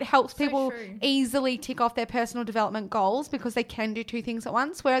think it helps So people true. easily tick off their personal development goals because they can do two things at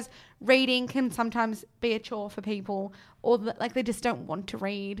once. Whereas reading can sometimes be a chore for people or like they just don't want to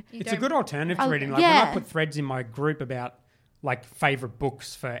read. It's a good alternative to Oh, reading. Like yeah. when I put threads in my group about like favorite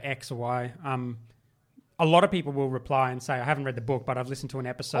books for X or Y, a lot of people will reply and say, I haven't read the book, but I've listened to an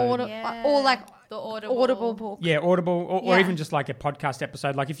episode. Yeah. Or like the Audible book. Yeah, Audible or Yeah. even just like a podcast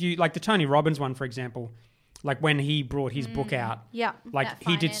episode. Like if you like the Tony Robbins one, for example, like when he brought his book out, Yeah. like That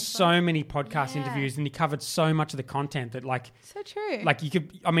he did finance so many podcast Yeah. interviews and he covered so much of the content that like So true. you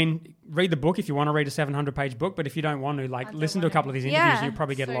could, read the book if you want to read a 700-page book, but if you don't want to, like, don't listen to a want couple of these Yeah. interviews, you'll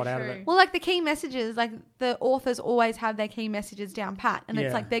probably get a So lot out of true. it. Well, like the key messages, like the authors always have their key messages down pat, and Yeah.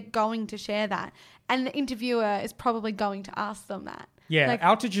 it's like they're going to share that, and the interviewer is probably going to ask them that. Yeah, Like-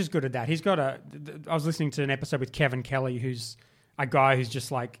 Altidge is good at that. He's got I was listening to an episode with Kevin Kelly, who's a guy who's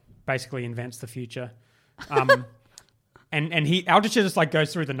just like basically invents the future. And Altidge just like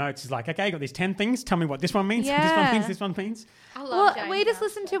goes through the notes. He's like, okay, I got these 10 things. Tell me what this one means. This one Yeah. means. This one means. I love Well, James we just Altucher.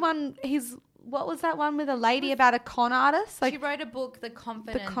 listened to one. What was that one with a lady about a con artist, She like wrote a book, The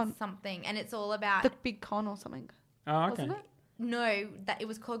Confidence something, and it's all about the big con or something, Oh, okay. wasn't it? No, that it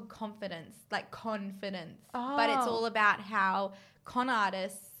was called Confidence, like confidence. But it's Oh. all about how con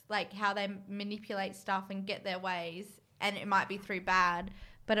artists, like how they manipulate stuff and get their ways, and it might be through bad,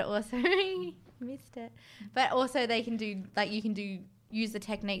 but it also missed it. But also they can do use the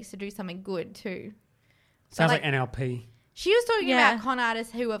techniques to do something good too. Sounds like- like NLP. She was talking Yeah. about con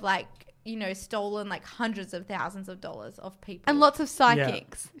artists who have stolen like hundreds of thousands of dollars of people. And lots of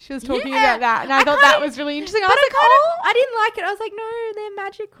psychics. She was talking Yeah. about that, and I thought that was really interesting. I But was like, oh. I didn't like it. I was like, no, they're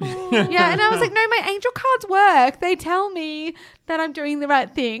magical. Yeah, and I was like, no, my angel cards work. They tell me that I'm doing the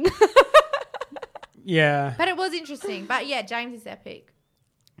right thing. Yeah. But it was interesting. But yeah, James is epic.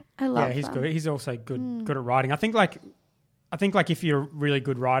 I love Yeah, he's them. good. He's also good at writing. I think if you're a really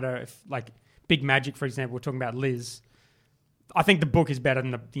good writer, if like Big Magic, for example, we're talking about Liz, I think the book is better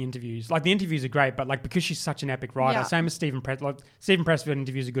than the interviews. Like the interviews are great, but like because she's such an epic writer, Yeah. same as Stephen Pressfield. Like, Stephen Pressfield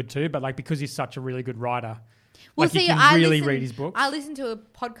interviews are good too, but like because he's such a really good writer, Well, like see, you can I really listened- read his books. I listened to a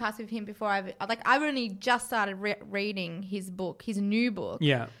podcast with him before I've only just started reading his book, his new book.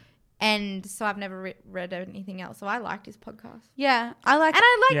 Yeah. And so I've never read anything else. So I liked his podcast. Yeah, I like. And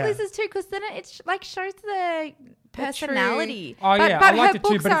I like Yeah. Liz's too because then it like shows the personality. Oh but yeah, but I liked her it too.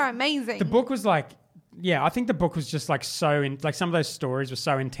 books But are amazing. the book was like, yeah, I think the book was just like like some of those stories were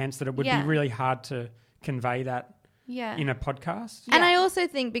so intense that it would Yeah. be really hard to convey that Yeah. in a podcast. And I also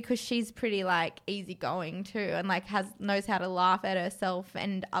think because she's pretty like easygoing too, and like knows how to laugh at herself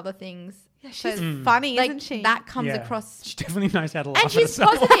and other things. She's So, funny, like isn't she? that comes Yeah. across. She definitely knows how to laugh And she's at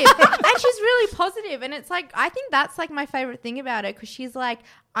herself. positive. And she's really positive. And it's like, I think that's like my favorite thing about her because she's like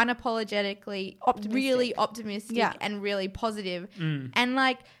unapologetically really optimistic Yeah. and really positive. Mm. And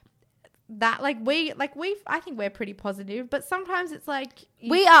like that, I think we're pretty positive, but sometimes it's like,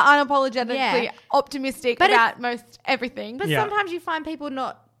 We are unapologetically Yeah. optimistic But about most everything. but Yeah. sometimes you find people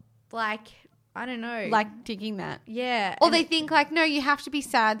not like, I don't know. like digging that. yeah. Or and they think like, no, you have to be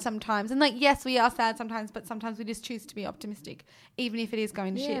sad sometimes. And like, yes, we are sad sometimes, but sometimes we just choose to be optimistic, even if it is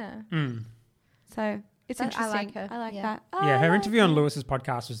going to shit. yeah. Mm. So it's I interesting. like her. I like Yeah. that. Yeah, her Oh, interview on Lewis's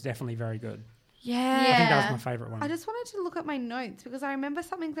podcast was definitely very good. Yeah. I think that Yeah. was my favourite one. I just wanted to look at my notes because I remember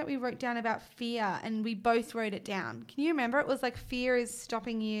something that we wrote down about fear and we both wrote it down. Can you remember? It was like fear is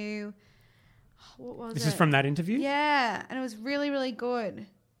stopping you. What was This it? is from that interview? Yeah. And it was really, really good.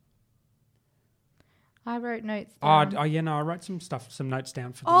 I wrote notes Oh, down. yeah, no, I wrote some notes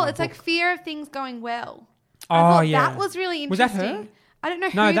down for Oh, my it's like book. fear of things going well. Oh, I thought yeah. that was really Was that interesting. her? I don't know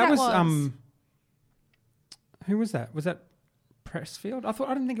who No, that was. who was that? Was that Pressfield? I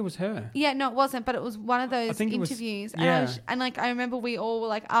didn't think it was her. Yeah, no, it wasn't, but it was one of those think it was- interviews. yeah. And like I remember we all were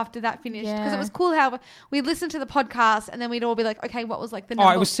like after that finished because Yeah. it was cool how we listened to the podcast and then we'd all be like, okay, what was like the Oh,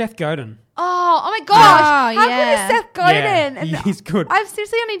 number? it was Seth Godin. Oh my gosh! Oh, How yeah. good is Seth Godin? Yeah, he's good. I've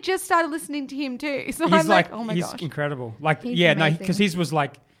seriously only just started listening to him too, so He's I'm like, oh my he's gosh. incredible. Like, He's yeah, no, amazing. because his was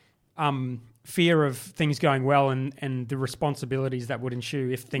like fear of things going well and the responsibilities that would ensue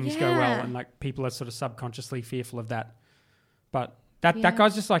if things go well, Yeah. and like people are sort of subconsciously fearful of that. But that Yeah.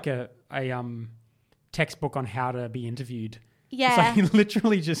 guy's just like a textbook on how to be interviewed. It's Yeah, like he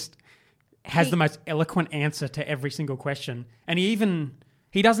literally just has the most eloquent answer to every single question, and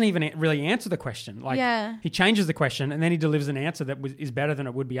he doesn't even really answer the question. Like, Yeah. he changes the question and then he delivers an answer that is better than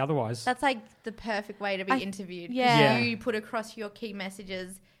it would be otherwise. That's like the perfect way to be I- interviewed. 'cause yeah. You put across your key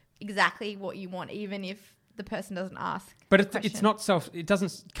messages exactly what you want, even if the person doesn't ask. But the it's question. not it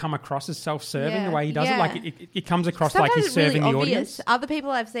doesn't come across as self-serving Yeah. the way he does it. Yeah. Like it comes across like Sometimes he's it's really serving the obvious. audience. Other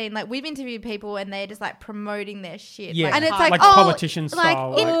people I've seen, like we've interviewed people and they're just like promoting their shit. Yeah. like, and it's hard. like, Like oh, politician like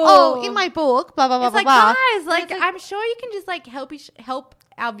style, in like- in my book, blah blah blah it's blah like, blah. guys, like, it's like- I'm sure you can just like help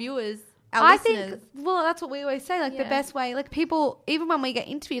our viewers, our I listeners. think, well, that's what we always say. Like the Yeah. best way, like people, even when we get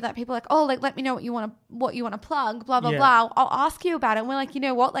interviewed, like people are like, oh, like let me know what you want to plug, blah blah Yeah. blah. I'll ask you about it. And we're like, you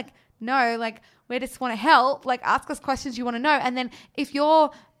know what, like no, like we just want to help. Like ask us questions you want to know, and then if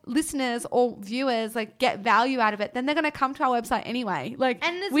your listeners or viewers like get value out of it, then they're gonna come to our website anyway. Like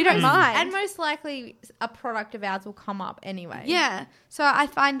And there's we don't most- mind. And most likely a product of ours will come up anyway. Yeah. So I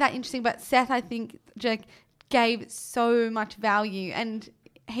find that interesting. But Seth, I think, gave so much value, and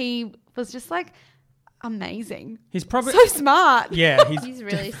he was just like amazing. He's probably So smart. yeah, He's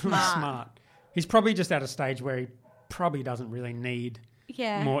really definitely smart. He's probably just at a stage where he probably doesn't really need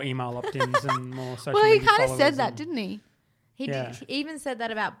Yeah. more email opt-ins and more social Well, he media kind of followers said that, and- didn't he? He Yeah. did, he even said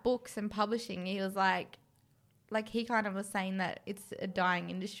that about books and publishing. He was like he kind of was saying that it's a dying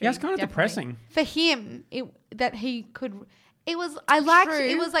industry. Yeah, it's kind of definitely. depressing. For him, that he could. It was. I liked. True.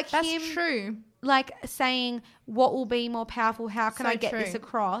 It was like That's him, true. like saying what will be more powerful. How can So I get true. this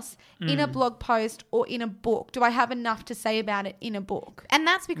across in a blog post or in a book? Do I have enough to say about it in a book? And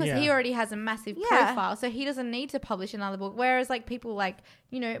that's because he Yeah. already has a massive Yeah. profile, so he doesn't need to publish another book. Whereas like people like,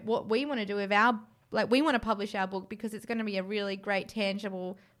 you know, what we want to do with our, like we want to publish our book because it's going to be a really great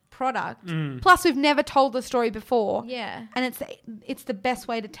tangible product. Plus, we've never told the story before. Yeah. And it's the best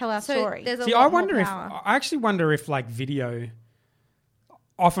way to tell our So story. there's a See, lot I more wonder power. I actually wonder if like video.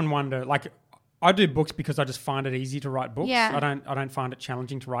 Often wonder like. I do books because I just find it easy to write books. Yeah. I don't find it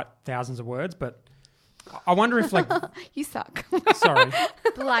challenging to write thousands of words, but I wonder if like You suck. sorry.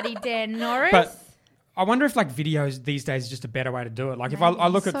 Bloody Dan Norris. But I wonder if like videos these days is just a better way to do it. Like if I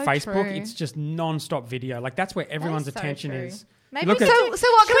look at So Facebook, true. it's just non-stop video. Like that's where everyone's so attention true. is. Maybe Look so- at-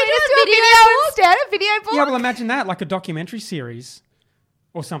 So what? Can we do just a do a video instead? A video book? Yeah, well, imagine that, like a documentary series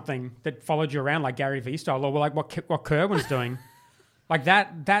or something that followed you around, like Gary Vee style, or like what Kerwin's doing. Like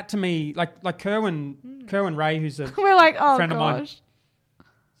that to me, like Kerwin Ray, who's a We're like, oh friend of mine. gosh.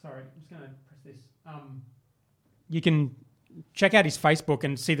 Sorry, I'm just going to press this. You can check out his Facebook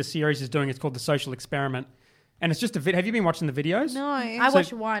and see the series he's doing. It's called The Social Experiment. And it's just a have you been watching the videos? No. I So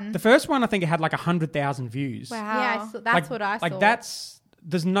watched one. The first one, I think it had like 100,000 views. Wow. Yeah, that's what I saw. Like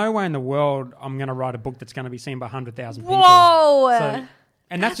there's no way in the world I'm going to write a book that's going to be seen by 100,000 people. Whoa. So,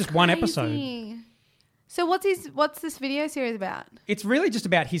 and that's just one episode. Crazy. So what's this video series about? It's really just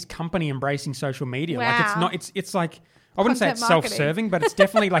about his company embracing social media. Like it's Wow. not, it's like, I wouldn't say Content it's marketing. self-serving, but it's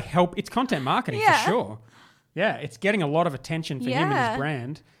definitely like it's content marketing Yeah. for sure. Yeah, it's getting a lot of attention for him and Yeah. his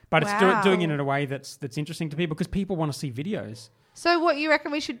brand, but it's Wow. doing it in a way that's interesting to people because people want to see videos. So what you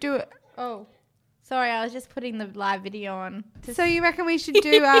reckon we should do? Oh, Sorry, I was just putting the live video on. so you reckon we should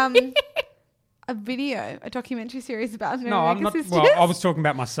do a video, a documentary series about No, I'm not. Sisters? Well, I was talking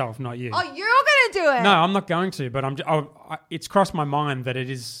about myself, not you. Oh, you're gonna do it? No, I'm not going to. But it's crossed my mind that it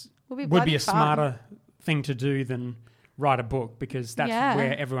Would be would bloody be a fun. smarter thing to do than write a book because that's Yeah.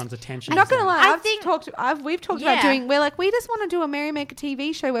 where everyone's attention. I'm not is gonna now. lie. We've talked about Yeah. doing. We're like, we just want to do a Merrymaker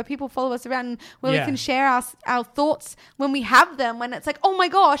TV show where people follow us around and where Yeah. we can share our thoughts when we have them. When it's like, oh my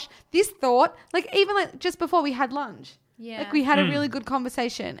gosh, this thought. Like even like just before we had lunch, Yeah. like we had a really good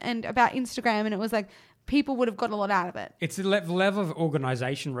conversation and about Instagram, and it was like people would have got a lot out of it. It's the level of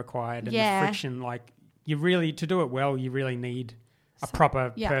organisation required and Yeah. the friction. Like you really to do it well, you really need a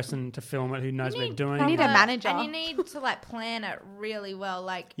proper yeah. person to film it who knows what they're doing. You need a manager. And you need to like plan it really well.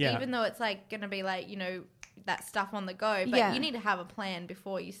 Like Yeah. even though it's like going to be like, that stuff on the go, but Yeah. you need to have a plan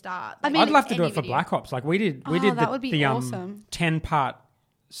before you start. I Like, mean, I'd love to do any it for video. Black Ops. Like we did Oh, the, that would be the awesome. 10-part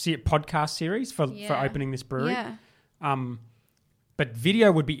podcast series for Yeah. opening this brewery. Yeah. But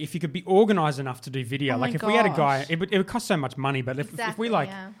video would be if you could be organised enough to do video. Oh like my if we had a guy, gosh. it would cost so much money. But if we Exactly, like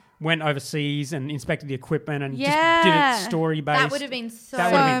yeah. went overseas and inspected the equipment and just Yeah. did it story based, That would have been so,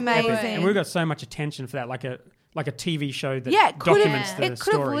 that would have been amazing. epic. And we've got so much attention for that, like a TV show that Yeah, it could documents have. the It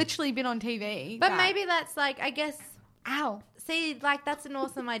could have story. literally been on TV. But that- maybe that's like, I guess, ow. see, like that's an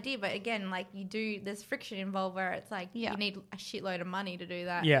awesome idea. But again, like there's friction involved where it's like Yeah. you need a shitload of money to do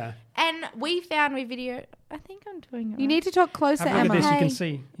that. Yeah, And we found with video, I think I'm doing it. You right. need to talk closer, have a look Emma. at this.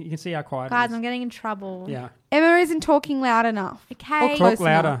 You Hey. can see how quiet Guys, it I'm is. getting in trouble. Yeah, Emma isn't talking loud enough. Okay. close talk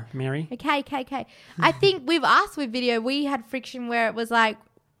louder, Mary. Okay. I think with us with video, we had friction where it was like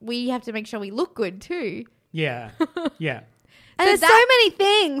we have to make sure we look good too. Yeah, yeah. And So there's so that- many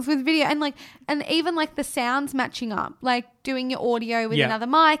things with video, and even like the sounds matching up, like doing your audio with Yeah. another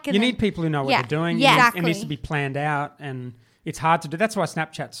mic. And You then- need people who know what Yeah. they're doing. Yeah. It needs to Exactly. be planned out, and it's hard to do. That's why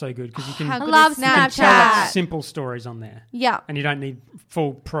Snapchat's so good because you can, How I good love is you can tell Snapchat. simple stories on there, Yeah, and you don't need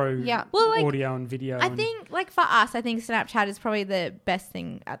full pro Yeah. Well, like, audio and video. I and- think like for us, I think Snapchat is probably the best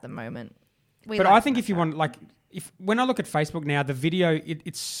thing at the moment. We But like I think if you Snapchat. want, like, when I look at Facebook now, the video,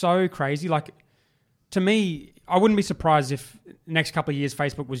 it's so crazy. Like, to me, I wouldn't be surprised if next couple of years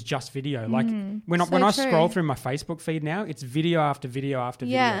Facebook was just video. Like, when So I true. scroll through my Facebook feed now, it's video after video after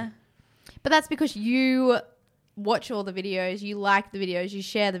yeah. video. But that's because you watch all the videos, you like the videos, you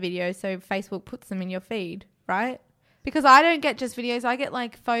share the videos, so Facebook puts them in your feed, right? Because I don't get just videos; I get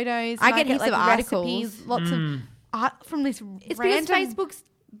like photos. I and get heaps like of articles. recipes, lots of art from this. It's random, because Facebook's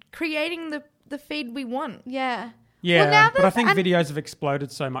creating the feed we want. Yeah, Yeah, Well, now but I that- think and- videos have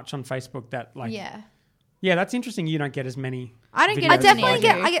exploded so much on Facebook that, like, yeah, that's interesting. You don't get as many. I don't get videos I as as definitely do.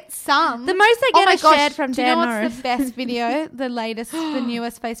 get. I get some. The most I Oh get my is gosh! shared from do you Dan know Norris. what's the best video? The latest, the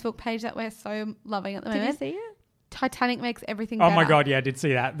newest Facebook page that we're so loving at the Did you moment. see it? Titanic makes everything. Oh better. my god, yeah, I did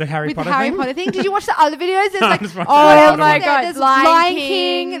see that. The Harry With Potter the Harry thing. Potter thing. Did you watch the other videos? There's No, I like, just watched oh the Harry Potter my one. god, There's Lion Lion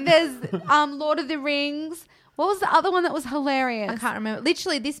King. King. There's Lord of the Rings. What was the other one that was hilarious? I can't remember.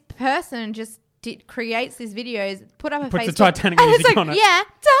 Literally, this person just creates these videos, put up a Puts Facebook. the Titanic And it's music like, on it. Yeah.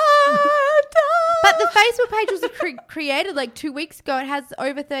 Da, da. But the Facebook page was created like 2 weeks ago. It has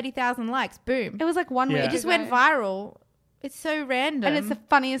over 30,000 likes. Boom. It was like 1 Yeah. week It just ago. went viral. It's so random. And it's the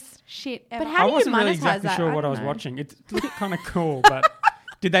funniest shit ever. But how I do you wasn't really monetize exactly that? sure I what I don't was know. watching. It looked kind of cool, but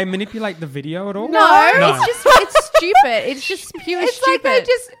did they manipulate the video at all? No, it's stupid. It's just pure It's stupid. like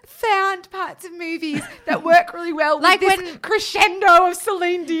they just found parts of movies that work really well. Like with this when- crescendo of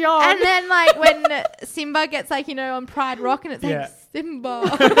Celine Dion. and then like when Simba gets like, on Pride Rock and it's Yeah. like Simba.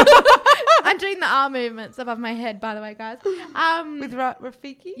 I'm doing the arm movements above my head, by the way, guys. with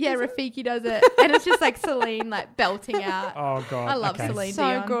Rafiki. Yeah, Rafiki does it. And it's just like Celine like belting out. Oh god, I love okay. Celine So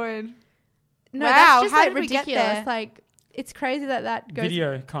Dion. good. No, Wow, that's just how like did we get ridiculous. there? Like it's crazy that goes.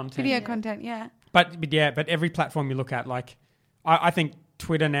 Video content. Video content, yeah. But every platform you look at, like, I think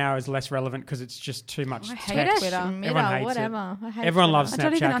Twitter now is less relevant because it's just too much I hate text. Twitter. Everyone hates whatever. it. I hate Everyone Twitter. loves I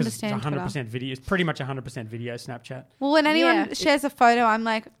don't even Snapchat because it's understand 100% video. It's pretty much 100% video Snapchat. Well, when anyone Yeah. shares a photo, I'm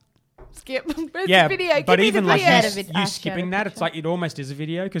like, skip. Where's Yeah, the video? but Give me even the like video. Shared a vid- I you shared skipping a that, it's picture. like it almost is a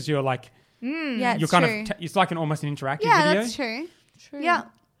video because you're like Yeah, you're it's kind true. of it's like almost an interactive Yeah, video. that's true. True. Yeah,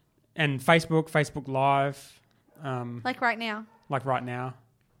 And Facebook Live, like right now. like right now,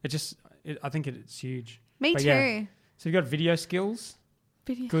 I think it's huge. Me But too. yeah. So you've got video skills.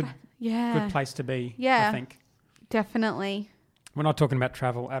 Video. Good- Yeah. Good place to be. Yeah. I think Definitely. we're not talking about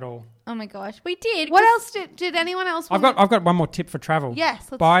travel at all. Oh my gosh, we did. What else did anyone else? I've want got one more tip for travel. Yes.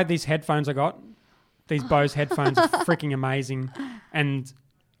 Let's, Buy these headphones I got. These Bose headphones are freaking amazing. And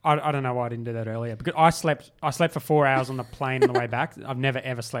I don't know why I didn't do that earlier. Because I slept for 4 hours on the plane on the way back. I've never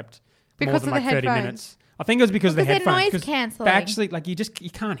ever slept more Because than of the like 30 headphones. minutes. I think it was because of the Because they're headphones. noise 'cause cancelling. They actually, like, you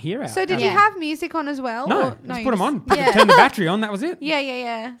can't hear out. So did Yeah. you have music on as well? No, or- just you put them on. Yeah. Turn the battery on. That was it.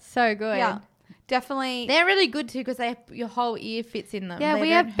 Yeah. So good. Yeah. Definitely. They're really good too because your whole ear fits in them. Yeah, They we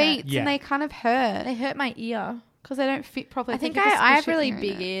don't have hurt. beats Yeah. and they kind of hurt They hurt my ear. because they don't fit properly. I think you have to I have squish it really here and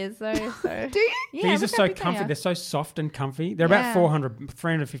big there. ears though. So. Do you? Yeah, These are look so how big they comfy. are. They're so soft and comfy. They're Yeah. about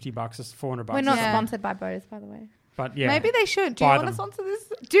 $350. It's $400. We're not Yeah. sponsored by Bose, by the way. But yeah, Maybe they should. Do you Buy want to them. sponsor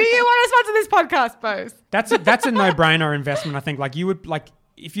this? Do you want to sponsor this podcast, Bose? that's a no-brainer investment. I think. Like, you would like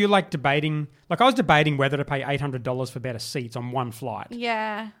if you're like debating. Like, I was debating whether to pay $800 for better seats on one flight.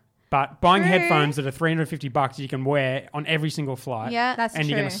 Yeah. But buying True. headphones that are $350 you can wear on every single flight. Yeah. That's and true.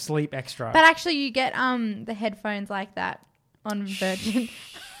 you're going to sleep extra. But actually, you get the headphones like that on Virgin.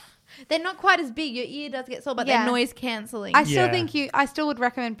 They're not quite as big. Your ear does get sore, but Yeah. they're noise cancelling. I still Yeah. think I still would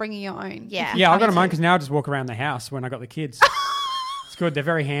recommend bringing your own. Yeah. yeah, I got Me them on too. because now I just walk around the house when I got the kids. It's good. They're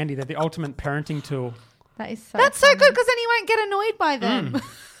very handy. They're the ultimate parenting tool. That is so. That's so funny. good because then you won't get annoyed by them.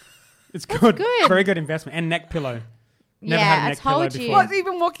 It's good. good. Very good investment. And neck pillow. Never Yeah, had a I neck pillow told you. before. What's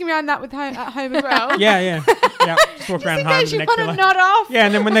even walking around that with at home as well? Yeah. Just walk around In home case with a you neck want pillow. to nod off. Yeah,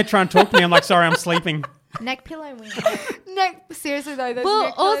 and then when they try and talk to me, I'm like, sorry, I'm sleeping. Neck pillow wings. Seriously though, those Well,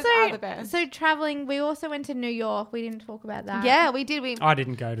 neck pillows are the also, best. so traveling, we also went to New York. We didn't talk about that. Yeah, we did. I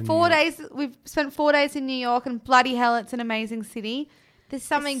didn't go to New 4 York. days. We've spent 4 days in New York, and bloody hell, it's an amazing city. There's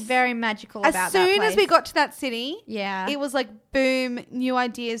something very magical As about that soon as place. we got to that city, Yeah. it was like boom, new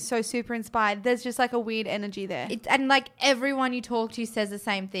ideas, so super inspired. There's just like a weird energy there. And like everyone you talk to says the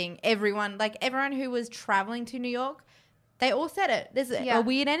same thing. Everyone who was traveling to New York, they all said it. There's Yeah. a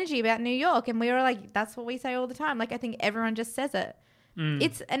weird energy about New York, and we were like, that's what we say all the time. Like I think everyone just says it.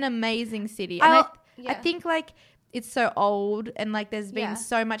 It's an amazing city, and I yeah. think like it's so old, and like there's been Yeah.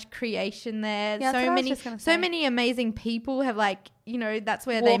 so much creation there. Yeah, that's what I so was many, just gonna so say. many amazing people have that's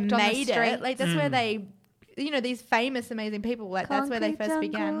where Walked they on the made it. streets. Like that's where they, these famous amazing people. Like that's where they first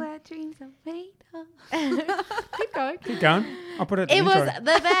began. Keep going. Keep going. I'll put it at the It was intro.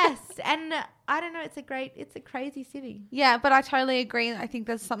 the best, and I don't know. It's a crazy city. Yeah, but I totally agree. I think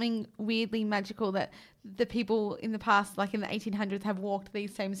there's something weirdly magical that the people in the past, like in the 1800s, have walked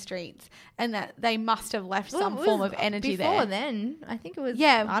these same streets, and that they must have left some Well, it form was of energy before there. then. I think it was.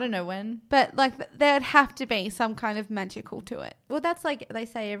 Yeah. I don't know when. But like there'd have to be some kind of magical to it. Well, that's like they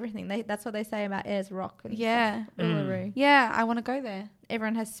say everything. That's what they say about Ayers Rock. And Yeah. stuff. Uluru. Yeah, I want to go there.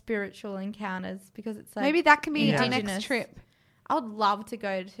 Everyone has spiritual encounters because it's like Maybe that can be our indigenous. next trip. I would love to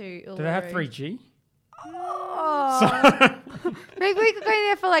go to Uluru. Do they have 3G? Oh. Maybe we could go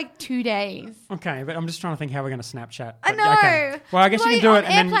there for like 2 days. Okay, but I'm just trying to think how we're going to Snapchat. I But, know. okay. Well, I guess you Like can do on it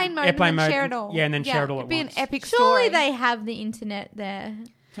and airplane mode airplane and then mode. share it all. Yeah, and then share it all at It'd be once. an epic Surely story. they have the internet there.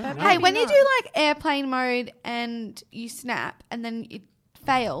 I don't know. Hey, Maybe when you not. do like airplane mode and you snap and then it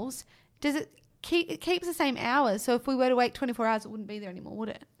fails, does it keep? It keeps the same hours. So if we were to wait 24 hours, it wouldn't be there anymore, would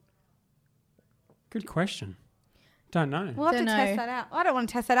it? Good question. Don't know. We'll have to Don't test know. that out. I don't want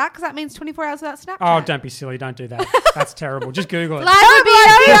to test that out because that means 24 hours without Snapchat. Oh, don't be silly. Don't do that. That's terrible. Just Google it. Life would be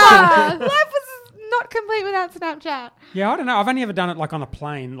over. Life was not complete without Snapchat. Yeah, I don't know. I've only ever done it like on a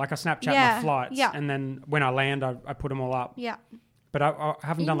plane. Like I Snapchat Yeah, my flights. yeah. And then when I land, I put them all up. Yeah. But I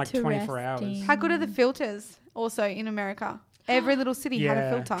haven't done like 24 hours. Interesting. How good are the filters also in America? Every little city had a Yeah,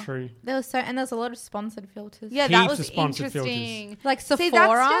 filter. true. There was a lot of sponsored filters. Yeah, that Heaps was of sponsored filters. interesting. Like See, Sephora.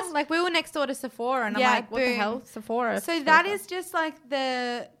 that's just- Like we were next door to Sephora, and Yeah, I'm like, what the boom. hell, Sephora? So that is just like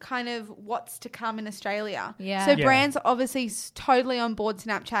the kind of what's to come in Australia. Yeah. So Yeah. brands are obviously totally on board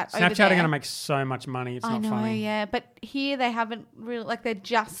Snapchat. over Snapchat there. are going to make so much money. It's I not know, funny. yeah, but here they haven't really like they're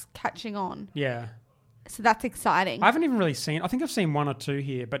just catching on. Yeah. So that's exciting. I haven't even really seen. I think I've seen one or two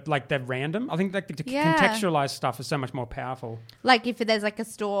here, but like they're random. I think like the Yeah. contextualized stuff is so much more powerful. like if there's like a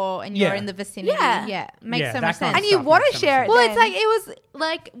store and you're Yeah. in the vicinity. Yeah. Yeah. Makes Yeah, so that much kind sense. of and you stuff want makes to so much share it. sense. Well, then. it's like it was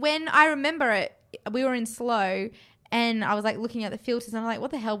like when I remember it, we were in Slow and I was like looking at the filters and I'm like,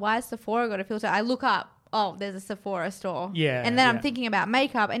 what the hell? Why has Sephora got a filter? I look up, oh, there's a Sephora store. Yeah, And then I'm yeah. thinking about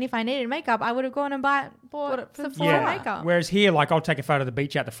makeup, and if I needed makeup, I would have gone and bought Sephora Yeah. makeup. Whereas here, like I'll take a photo of the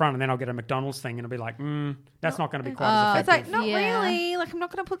beach out the front, and then I'll get a McDonald's thing, and it'll be like, that's not going to be quite as it's like effective. not Yeah. really. Like I'm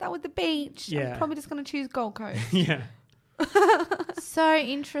not going to put that with the beach. Yeah. I'm probably just going to choose Gold Coast. yeah. So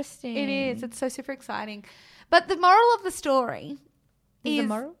interesting. It is. It's so super exciting. But the moral of the story Is is the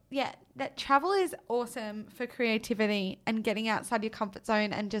moral? Yeah, that travel is awesome for creativity and getting outside your comfort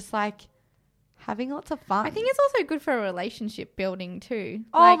zone and just like having lots of fun. I think it's also good for relationship building too.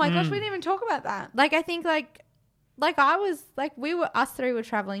 Oh Like- my gosh, we didn't even talk about that. Like I think like I was like us three were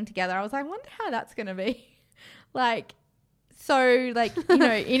traveling together. I was like, I wonder how that's gonna be. Like so like, you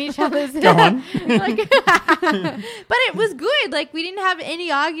know, in each other's. Go on. Like, but it was good. Like we didn't have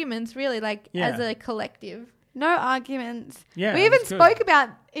any arguments really. Like as a collective. No arguments. Yeah, we even that's good. spoke about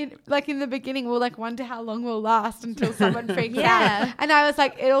it, like in the beginning, we'll like wonder how long we'll last until someone freaks Yeah. out. And I was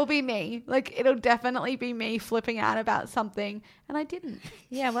like, it'll be me. Like, it'll definitely be me flipping out about something. And I didn't.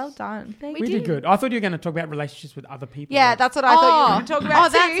 Yeah, well done. We did good. I thought you were going to talk about relationships with other people. Yeah, that's what I thought you were going to talk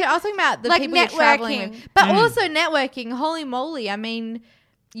about. that's too. it. I was talking about the Like people you're traveling networking. with. But also networking. Holy moly. I mean,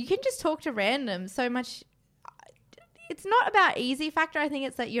 you can just talk to random so much. It's not about easy factor. I think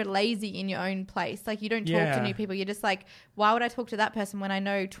it's that you're lazy in your own place. Like you don't talk to new people. You're just like, why would I talk to that person when I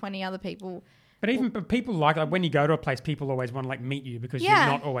know 20 other people? But even people like when you go to a place, people always want to like meet you because you're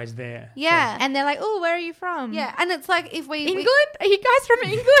not always there. Yeah. And they're like, oh, where are you from? Yeah. And it's like if we... England? Are you guys from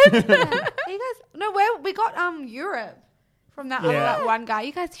England? Are you guys... No, we got Europe from that, that one guy.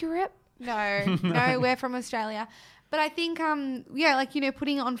 You guys Europe? No. No, we're from Australia. But I think, like, you know,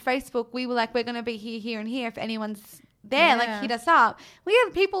 putting it on Facebook, we were like, we're going to be here, here, and here if anyone's there, like hit us up. We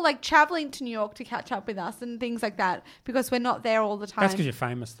have people like traveling to New York to catch up with us and things like that because we're not there all the time. That's because you're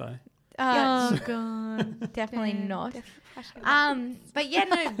famous, though. Oh god, Definitely not. Definitely. But yeah,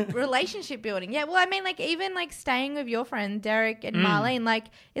 no, relationship building. Yeah, well, I mean, like even like staying with your friend Derek and Marlene, like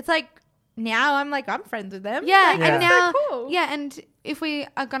it's like now I'm friends with them. Yeah, Like, and it's now, so cool. and if we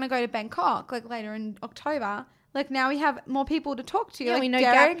are gonna go to Bangkok like later in October, like now we have more people to talk to. Yeah, like we know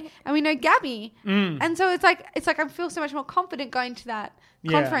Derek Gabby. and we know Gabby, and so it's like I feel so much more confident going to that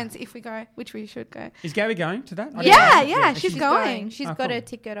conference if we go, which we should go. Is Gabby going to that? I Yeah, didn't know. yeah, she's going. She's Oh, got cool. a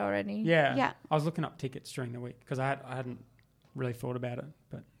ticket already. Yeah. Yeah. I was looking up tickets during the week because I hadn't really thought about it,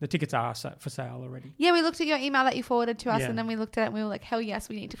 but the tickets are for sale already. Yeah, we looked at your email that you forwarded to us, Yeah. and then we looked at it and we were like, hell yes,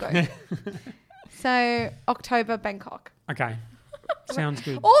 we need to go. So October, Bangkok. Okay. Sounds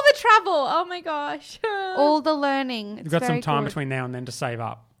good. All the travel. Oh my gosh. All the learning. We've It's got some very time good. between now and then to save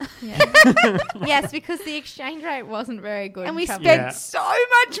up. Yes, because the exchange rate wasn't very good. And we travel. spent Yeah. so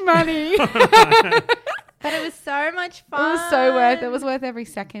much money. But it was so much It fun. was so worth it. It was worth every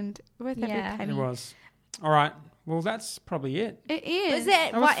second. Worth Yeah. every penny. It was. All right. Well, that's probably it. It is. Was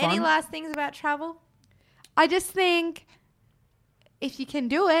it? That was Any fun. last things about travel? I just think if you can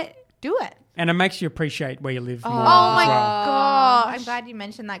do it, do it. And it makes you appreciate where you live more Oh as my well. gosh. I'm glad you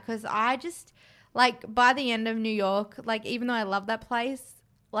mentioned that because I just like by the end of New York, like even though I love that place,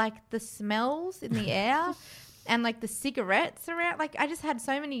 like the smells in the air and like the cigarettes around, like I just had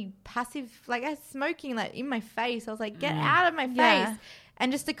so many passive, like I was smoking like in my face. I was like, get out of my face. Yeah.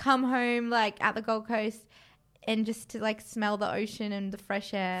 And just to come home like at the Gold Coast and just to like smell the ocean and the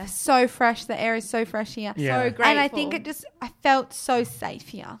fresh air. So fresh. The air is so fresh here. Yeah. So grateful. And I think I felt so safe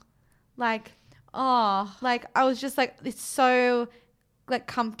here. Like, oh, like I was just like, it's so like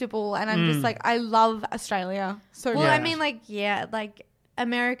comfortable. And I'm just like, I love Australia. So well, Yeah. I mean, like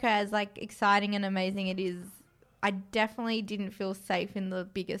America, as like exciting and amazing it is, I definitely didn't feel safe in the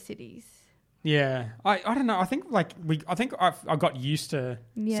bigger cities. Yeah. I don't know. I think I got used to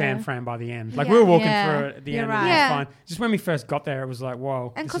Yeah. San Fran by the end. Like Yeah. we were walking Yeah. through it at the You're end. right. And it Yeah. was fine. Just when we first got there, it was like,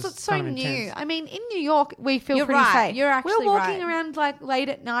 whoa. And this because is it's so kind of new. intense. I mean, in New York, we feel You're pretty right. safe. You're actually we were walking right. around like late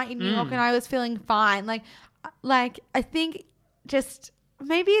at night in New York, and I was feeling fine. Like I think just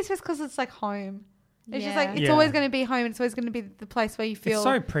maybe it's just because it's like home. It's just like Yeah. it's Yeah. always going to be home. It's always going to be the place where you feel. It's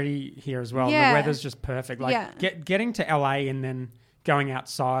so pretty here as well. Yeah. The weather's just perfect. Like Yeah. getting to LA and then going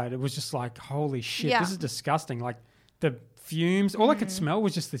outside, it was just like, holy shit, Yeah. this is disgusting. Like the fumes, all I could smell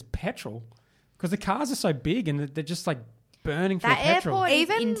was just this petrol because the cars are so big and they're just like burning for That the petrol. airport-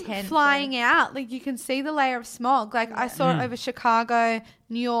 even intense, flying out, like you can see the layer of smog. Like I saw it over Chicago,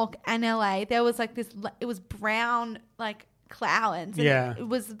 New York, and LA. There was like this. It was brown like clouds. And Yeah. it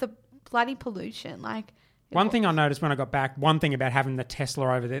was the bloody pollution. Like One thing I noticed when I got back, one thing about having the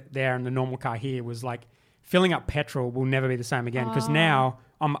Tesla over there and the normal car here was like filling up petrol will never be the same again because now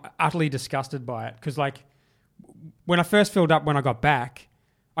I'm utterly disgusted by it because like when I first filled up when I got back,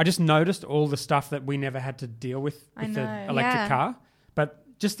 I just noticed all the stuff that we never had to deal with I the know. electric Yeah. car. But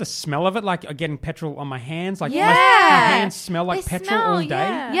just the smell of it, like getting petrol on my hands, like Yeah. my hands smell like They petrol smell, all day.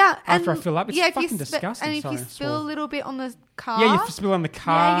 yeah. Yeah, After I and fill up, it's if you fucking sp- disgusting. And if you Sorry, spill a swore. little bit on the car, Yeah, you spill on the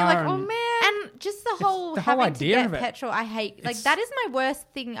car. yeah, you're like, oh and- man. And just the whole the whole having idea to of get it. petrol, I hate. Like It's- that is my worst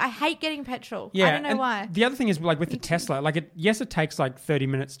thing. I hate getting petrol. Yeah, I don't know and why. The other thing is like with the Tesla, like it takes like 30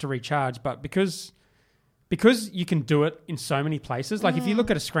 minutes to recharge, but because you can do it in so many places, like if you look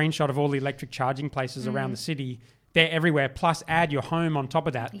at a screenshot of all the electric charging places around the city, they're everywhere. Plus, add your home on top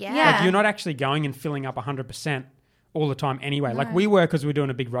of that. Yeah. Like you're not actually going and filling up 100% all the time anyway. Like we were because we were doing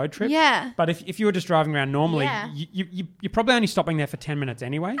a big road trip. Yeah. But if you were just driving around normally, Yeah. you're probably only stopping there for 10 minutes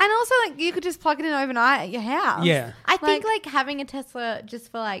anyway. And also, like, you could just plug it in overnight at your house. Yeah. I think like having a Tesla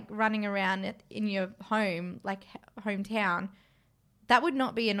just for like running around in your home, like hometown, that would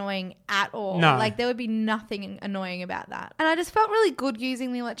not be annoying at all. No. Like there would be nothing annoying about that. And I just felt really good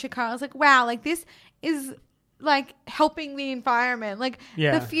using the electric car. I was like, wow, like this is like helping the environment. Like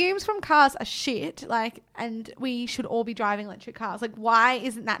Yeah. the fumes from cars are shit. Like, and we should all be driving electric cars. Like, why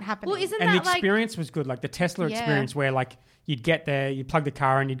isn't that happening? Well, isn't And the that like experience was good. Like the Tesla Yeah. experience where like you'd get there, you'd plug the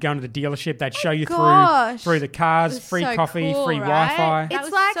car in, you'd go into the dealership, they'd show you gosh. through the cars, It's free so coffee, cool, free right? Wi-Fi. That It's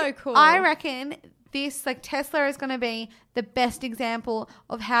was like, so cool. I reckon this, like, Tesla is going to be the best example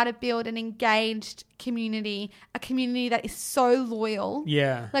of how to build an engaged community, a community that is so loyal.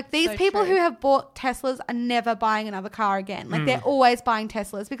 Yeah. Like, these So people true. who have bought Teslas are never buying another car again. Like, they're always buying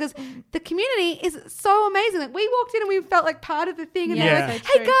Teslas because the community is so amazing. Like, we walked in and we felt like part of the thing. And Yeah. they're like,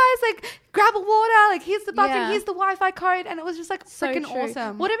 So hey, true. guys, like, grab a water. Like, here's the button. Yeah. Here's the Wi-Fi code. And it was just, like, so freaking true.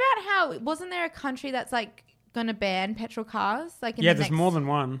 awesome. What about how wasn't there a country that's like going to ban petrol cars? Like in Yeah, the there's next, more than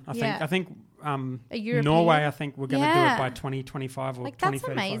one. I Yeah. think A European? Norway, I think we're going to do Yeah. it by 2025 or Like, that's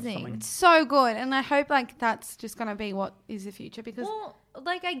 2035. amazing. Something. So good. And I hope, like, that's just going to be what is the future because... Well,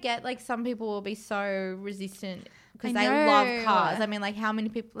 like I get like some people will be so resistant because I they know. love cars. I mean, like how many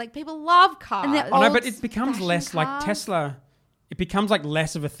people like people love cars. And they're I know, old but it becomes fashioned less like cars. Tesla. It becomes like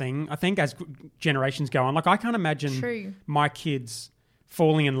less of a thing, I think, as generations go on. Like I can't imagine True. my kids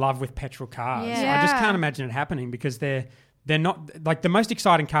falling in love with petrol cars. Yeah. I just Yeah. can't imagine it happening because they're not like the most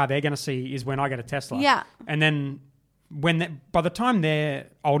exciting car they're going to see is when I get a Tesla. Yeah. And then by the time they're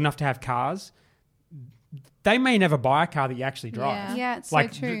old enough to have cars, they may never buy a car that you actually drive. Yeah, it's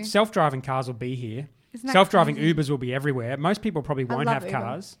Like so true. self-driving cars will be here. Isn't that Self-driving crazy? Ubers will be everywhere. Most people probably won't love have Uber.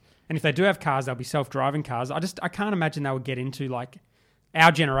 cars. And if they do have cars, they'll be self-driving cars. I can't imagine they would get into like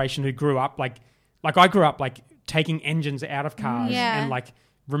our generation who grew up like I grew up like taking engines out of cars Yeah. and like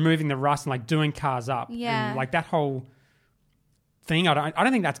removing the rust and like doing cars up. Yeah. And like that whole thing, I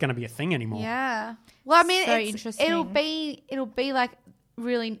don't think that's going to be a thing anymore. Yeah. Well, I mean, So it's, interesting. it'll be like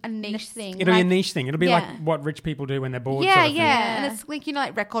really a niche thing. It'll be like, a niche thing. It'll be Yeah. like what rich people do when they're bored. Yeah, sort of thing. yeah, and Yeah. it's like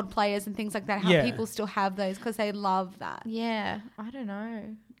like record players and things like that. How Yeah. people still have those because they love that. Yeah, I don't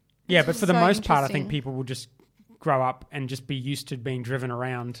know. Yeah, but for the so most part, I interesting. think people will just grow up and just be used to being driven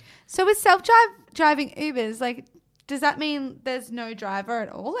around. So with driving Ubers, like, does that mean there's no driver at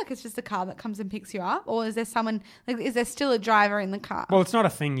all? Like, it's just a car that comes and picks you up, or is there someone like? Is there still a driver in the car? Well, it's not a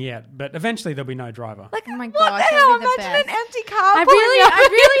thing yet, but eventually there'll be no driver. like, Oh my what gosh, the that'd hell? be the Imagine an best. empty car. I pulling really, up I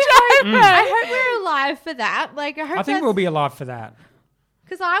with really a hope. driver. I hope we're alive for that. Like, I hope I think we'll be alive for that.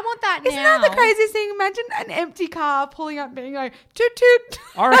 because I want that Isn't now. that the craziest thing? Imagine an empty car pulling up, being like toot toot.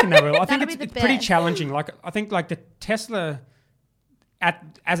 I reckon they will. I think That'll be it's the pretty best. challenging. Like I think like the Tesla,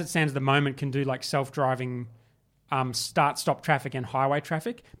 as it stands at the moment, can do like self-driving, start stop traffic and highway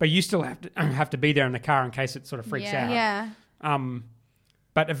traffic, but you still have to be there in the car in case it sort of freaks Yeah. out. Yeah.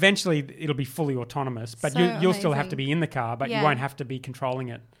 But eventually it'll be fully autonomous. But So you'll still have amazing. to be in the car, but Yeah. you won't have to be controlling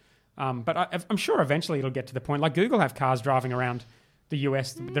it. But I'm sure eventually it'll get to the point. Like Google have cars driving around the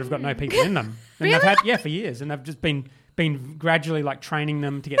US that have got no people in them, and they've had for years, and they've just been gradually like training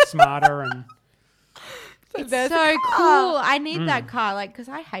them to get smarter and. It's there's so a cool. car. I need that car, like, because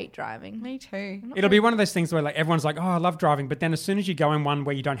I hate driving. Me too. It'll be one of those things where like everyone's like, oh, I love driving, but then as soon as you go in one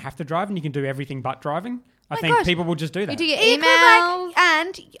where you don't have to drive and you can do everything but driving, I think gosh. people will just do that. You do your You could, emails. like,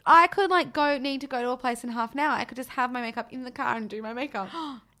 and I could like need to go to a place in half an hour. I could just have my makeup in the car and do my makeup.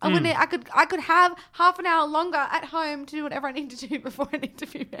 I wouldn't. I could have half an hour longer at home to do whatever I need to do before I need to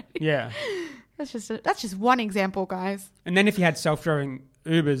be ready. Yeah. That's just one example, guys. And then if you had self-driving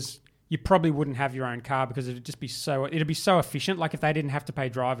Ubers, you probably wouldn't have your own car because it'd be so efficient. Like if they didn't have to pay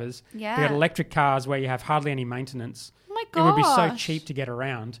drivers, Yeah. they got electric cars where you have hardly any maintenance. Oh my It would be so gosh. cheap to get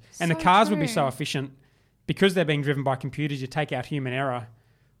around, and So the cars would be true. so efficient because they're being driven by computers. You take out human error,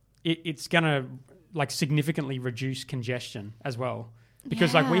 it's going to like significantly reduce congestion as well.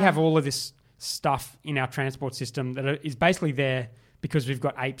 Because like we Yeah. have all of this stuff in our transport system that is basically there because we've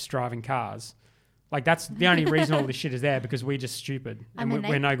got apes driving cars. Like that's the only reason all this shit is there because we're just stupid and I'm an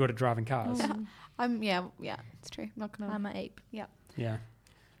we're ape. no good at driving cars. Yeah, it's true. I'm not gonna. I'm an ape. Yeah. Yeah.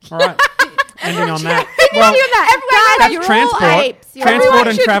 All right. Ending on that. Well, Guys, that's you're all transport. apes. You're Transport all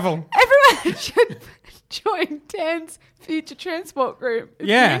and should- travel. Everyone should join Dan's future transport group. If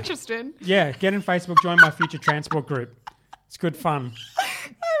Yeah. you're interested. Yeah. Get in Facebook. Join my future transport group. It's good fun.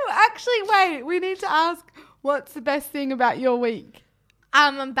 Oh, actually, wait. We need to ask what's the best thing about your week.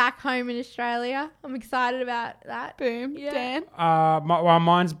 I'm back home in Australia. I'm excited about that. Boom. Yeah. Dan.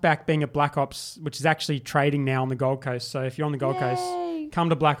 Mine's back being at Black Ops, which is actually trading now on the Gold Coast. So if you're on the Gold Coast, come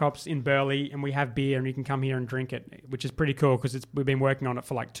to Black Ops in Burleigh, and we have beer, and you can come here and drink it, which is pretty cool because we've been working on it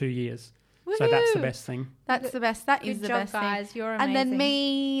for like 2 years. So that's the best thing. That's the best. That is Good the job, best guys. thing. You're amazing. And then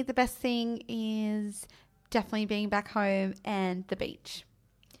me, the best thing is definitely being back home and the beach.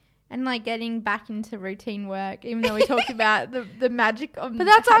 And like getting back into routine work, even though we talked about the magic of. But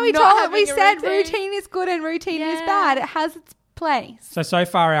that's why we not told having we a said routine is good and routine is Yeah. bad. It has its place. So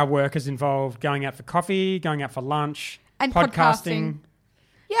far our work has involved going out for coffee, going out for lunch, And podcasting.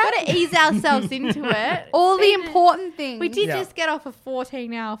 Yeah, got to ease ourselves into it. All the Been- important things. We did Yeah. just get off a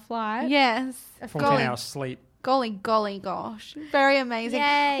 14-hour flight. Yes. 14 hours sleep. Golly, gosh. Very amazing.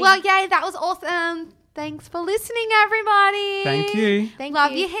 Yay. Well, yay, that was awesome. Thanks for listening, everybody. Thank you. Thank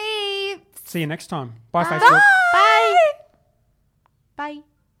Love you. you heaps. See you next time. Bye, Facebook. Bye. Bye.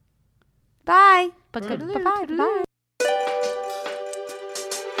 Bye. Bye. Bye. Bye.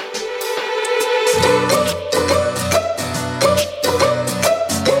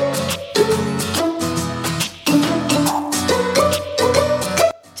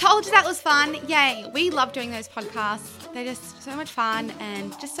 Told you that was fun. Yay. We love doing those podcasts. They're just so much fun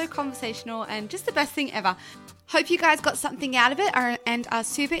and just so conversational and just the best thing ever. Hope you guys got something out of it and are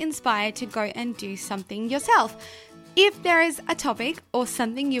super inspired to go and do something yourself. If there is a topic or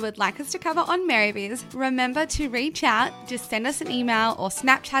something you would like us to cover on Marybiz, remember to reach out, just send us an email or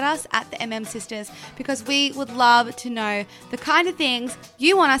Snapchat us at the MM Sisters because we would love to know the kind of things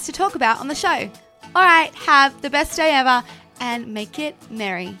you want us to talk about on the show. All right, have the best day ever and make it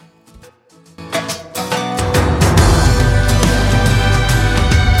merry.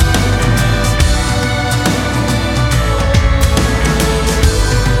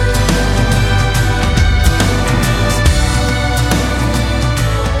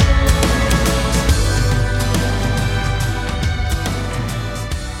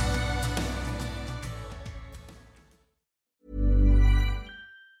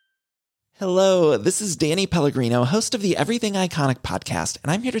 Hello, this is Danny Pellegrino, host of the Everything Iconic podcast,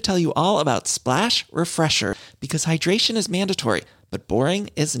 and I'm here to tell you all about Splash Refresher because hydration is mandatory, but boring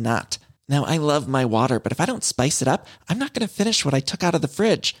is not. Now, I love my water, but if I don't spice it up, I'm not going to finish what I took out of the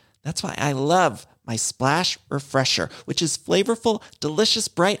fridge. That's why I love my Splash Refresher, which is flavorful, delicious,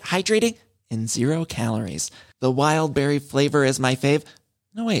 bright, hydrating, and 0 calories. The wild berry flavor is my fave.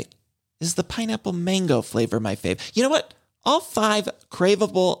 No, wait, is the pineapple mango flavor my fave? You know what? All 5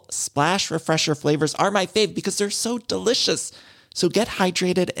 craveable Splash Refresher flavors are my fave because they're so delicious. So get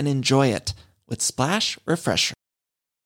hydrated and enjoy it with Splash Refresher.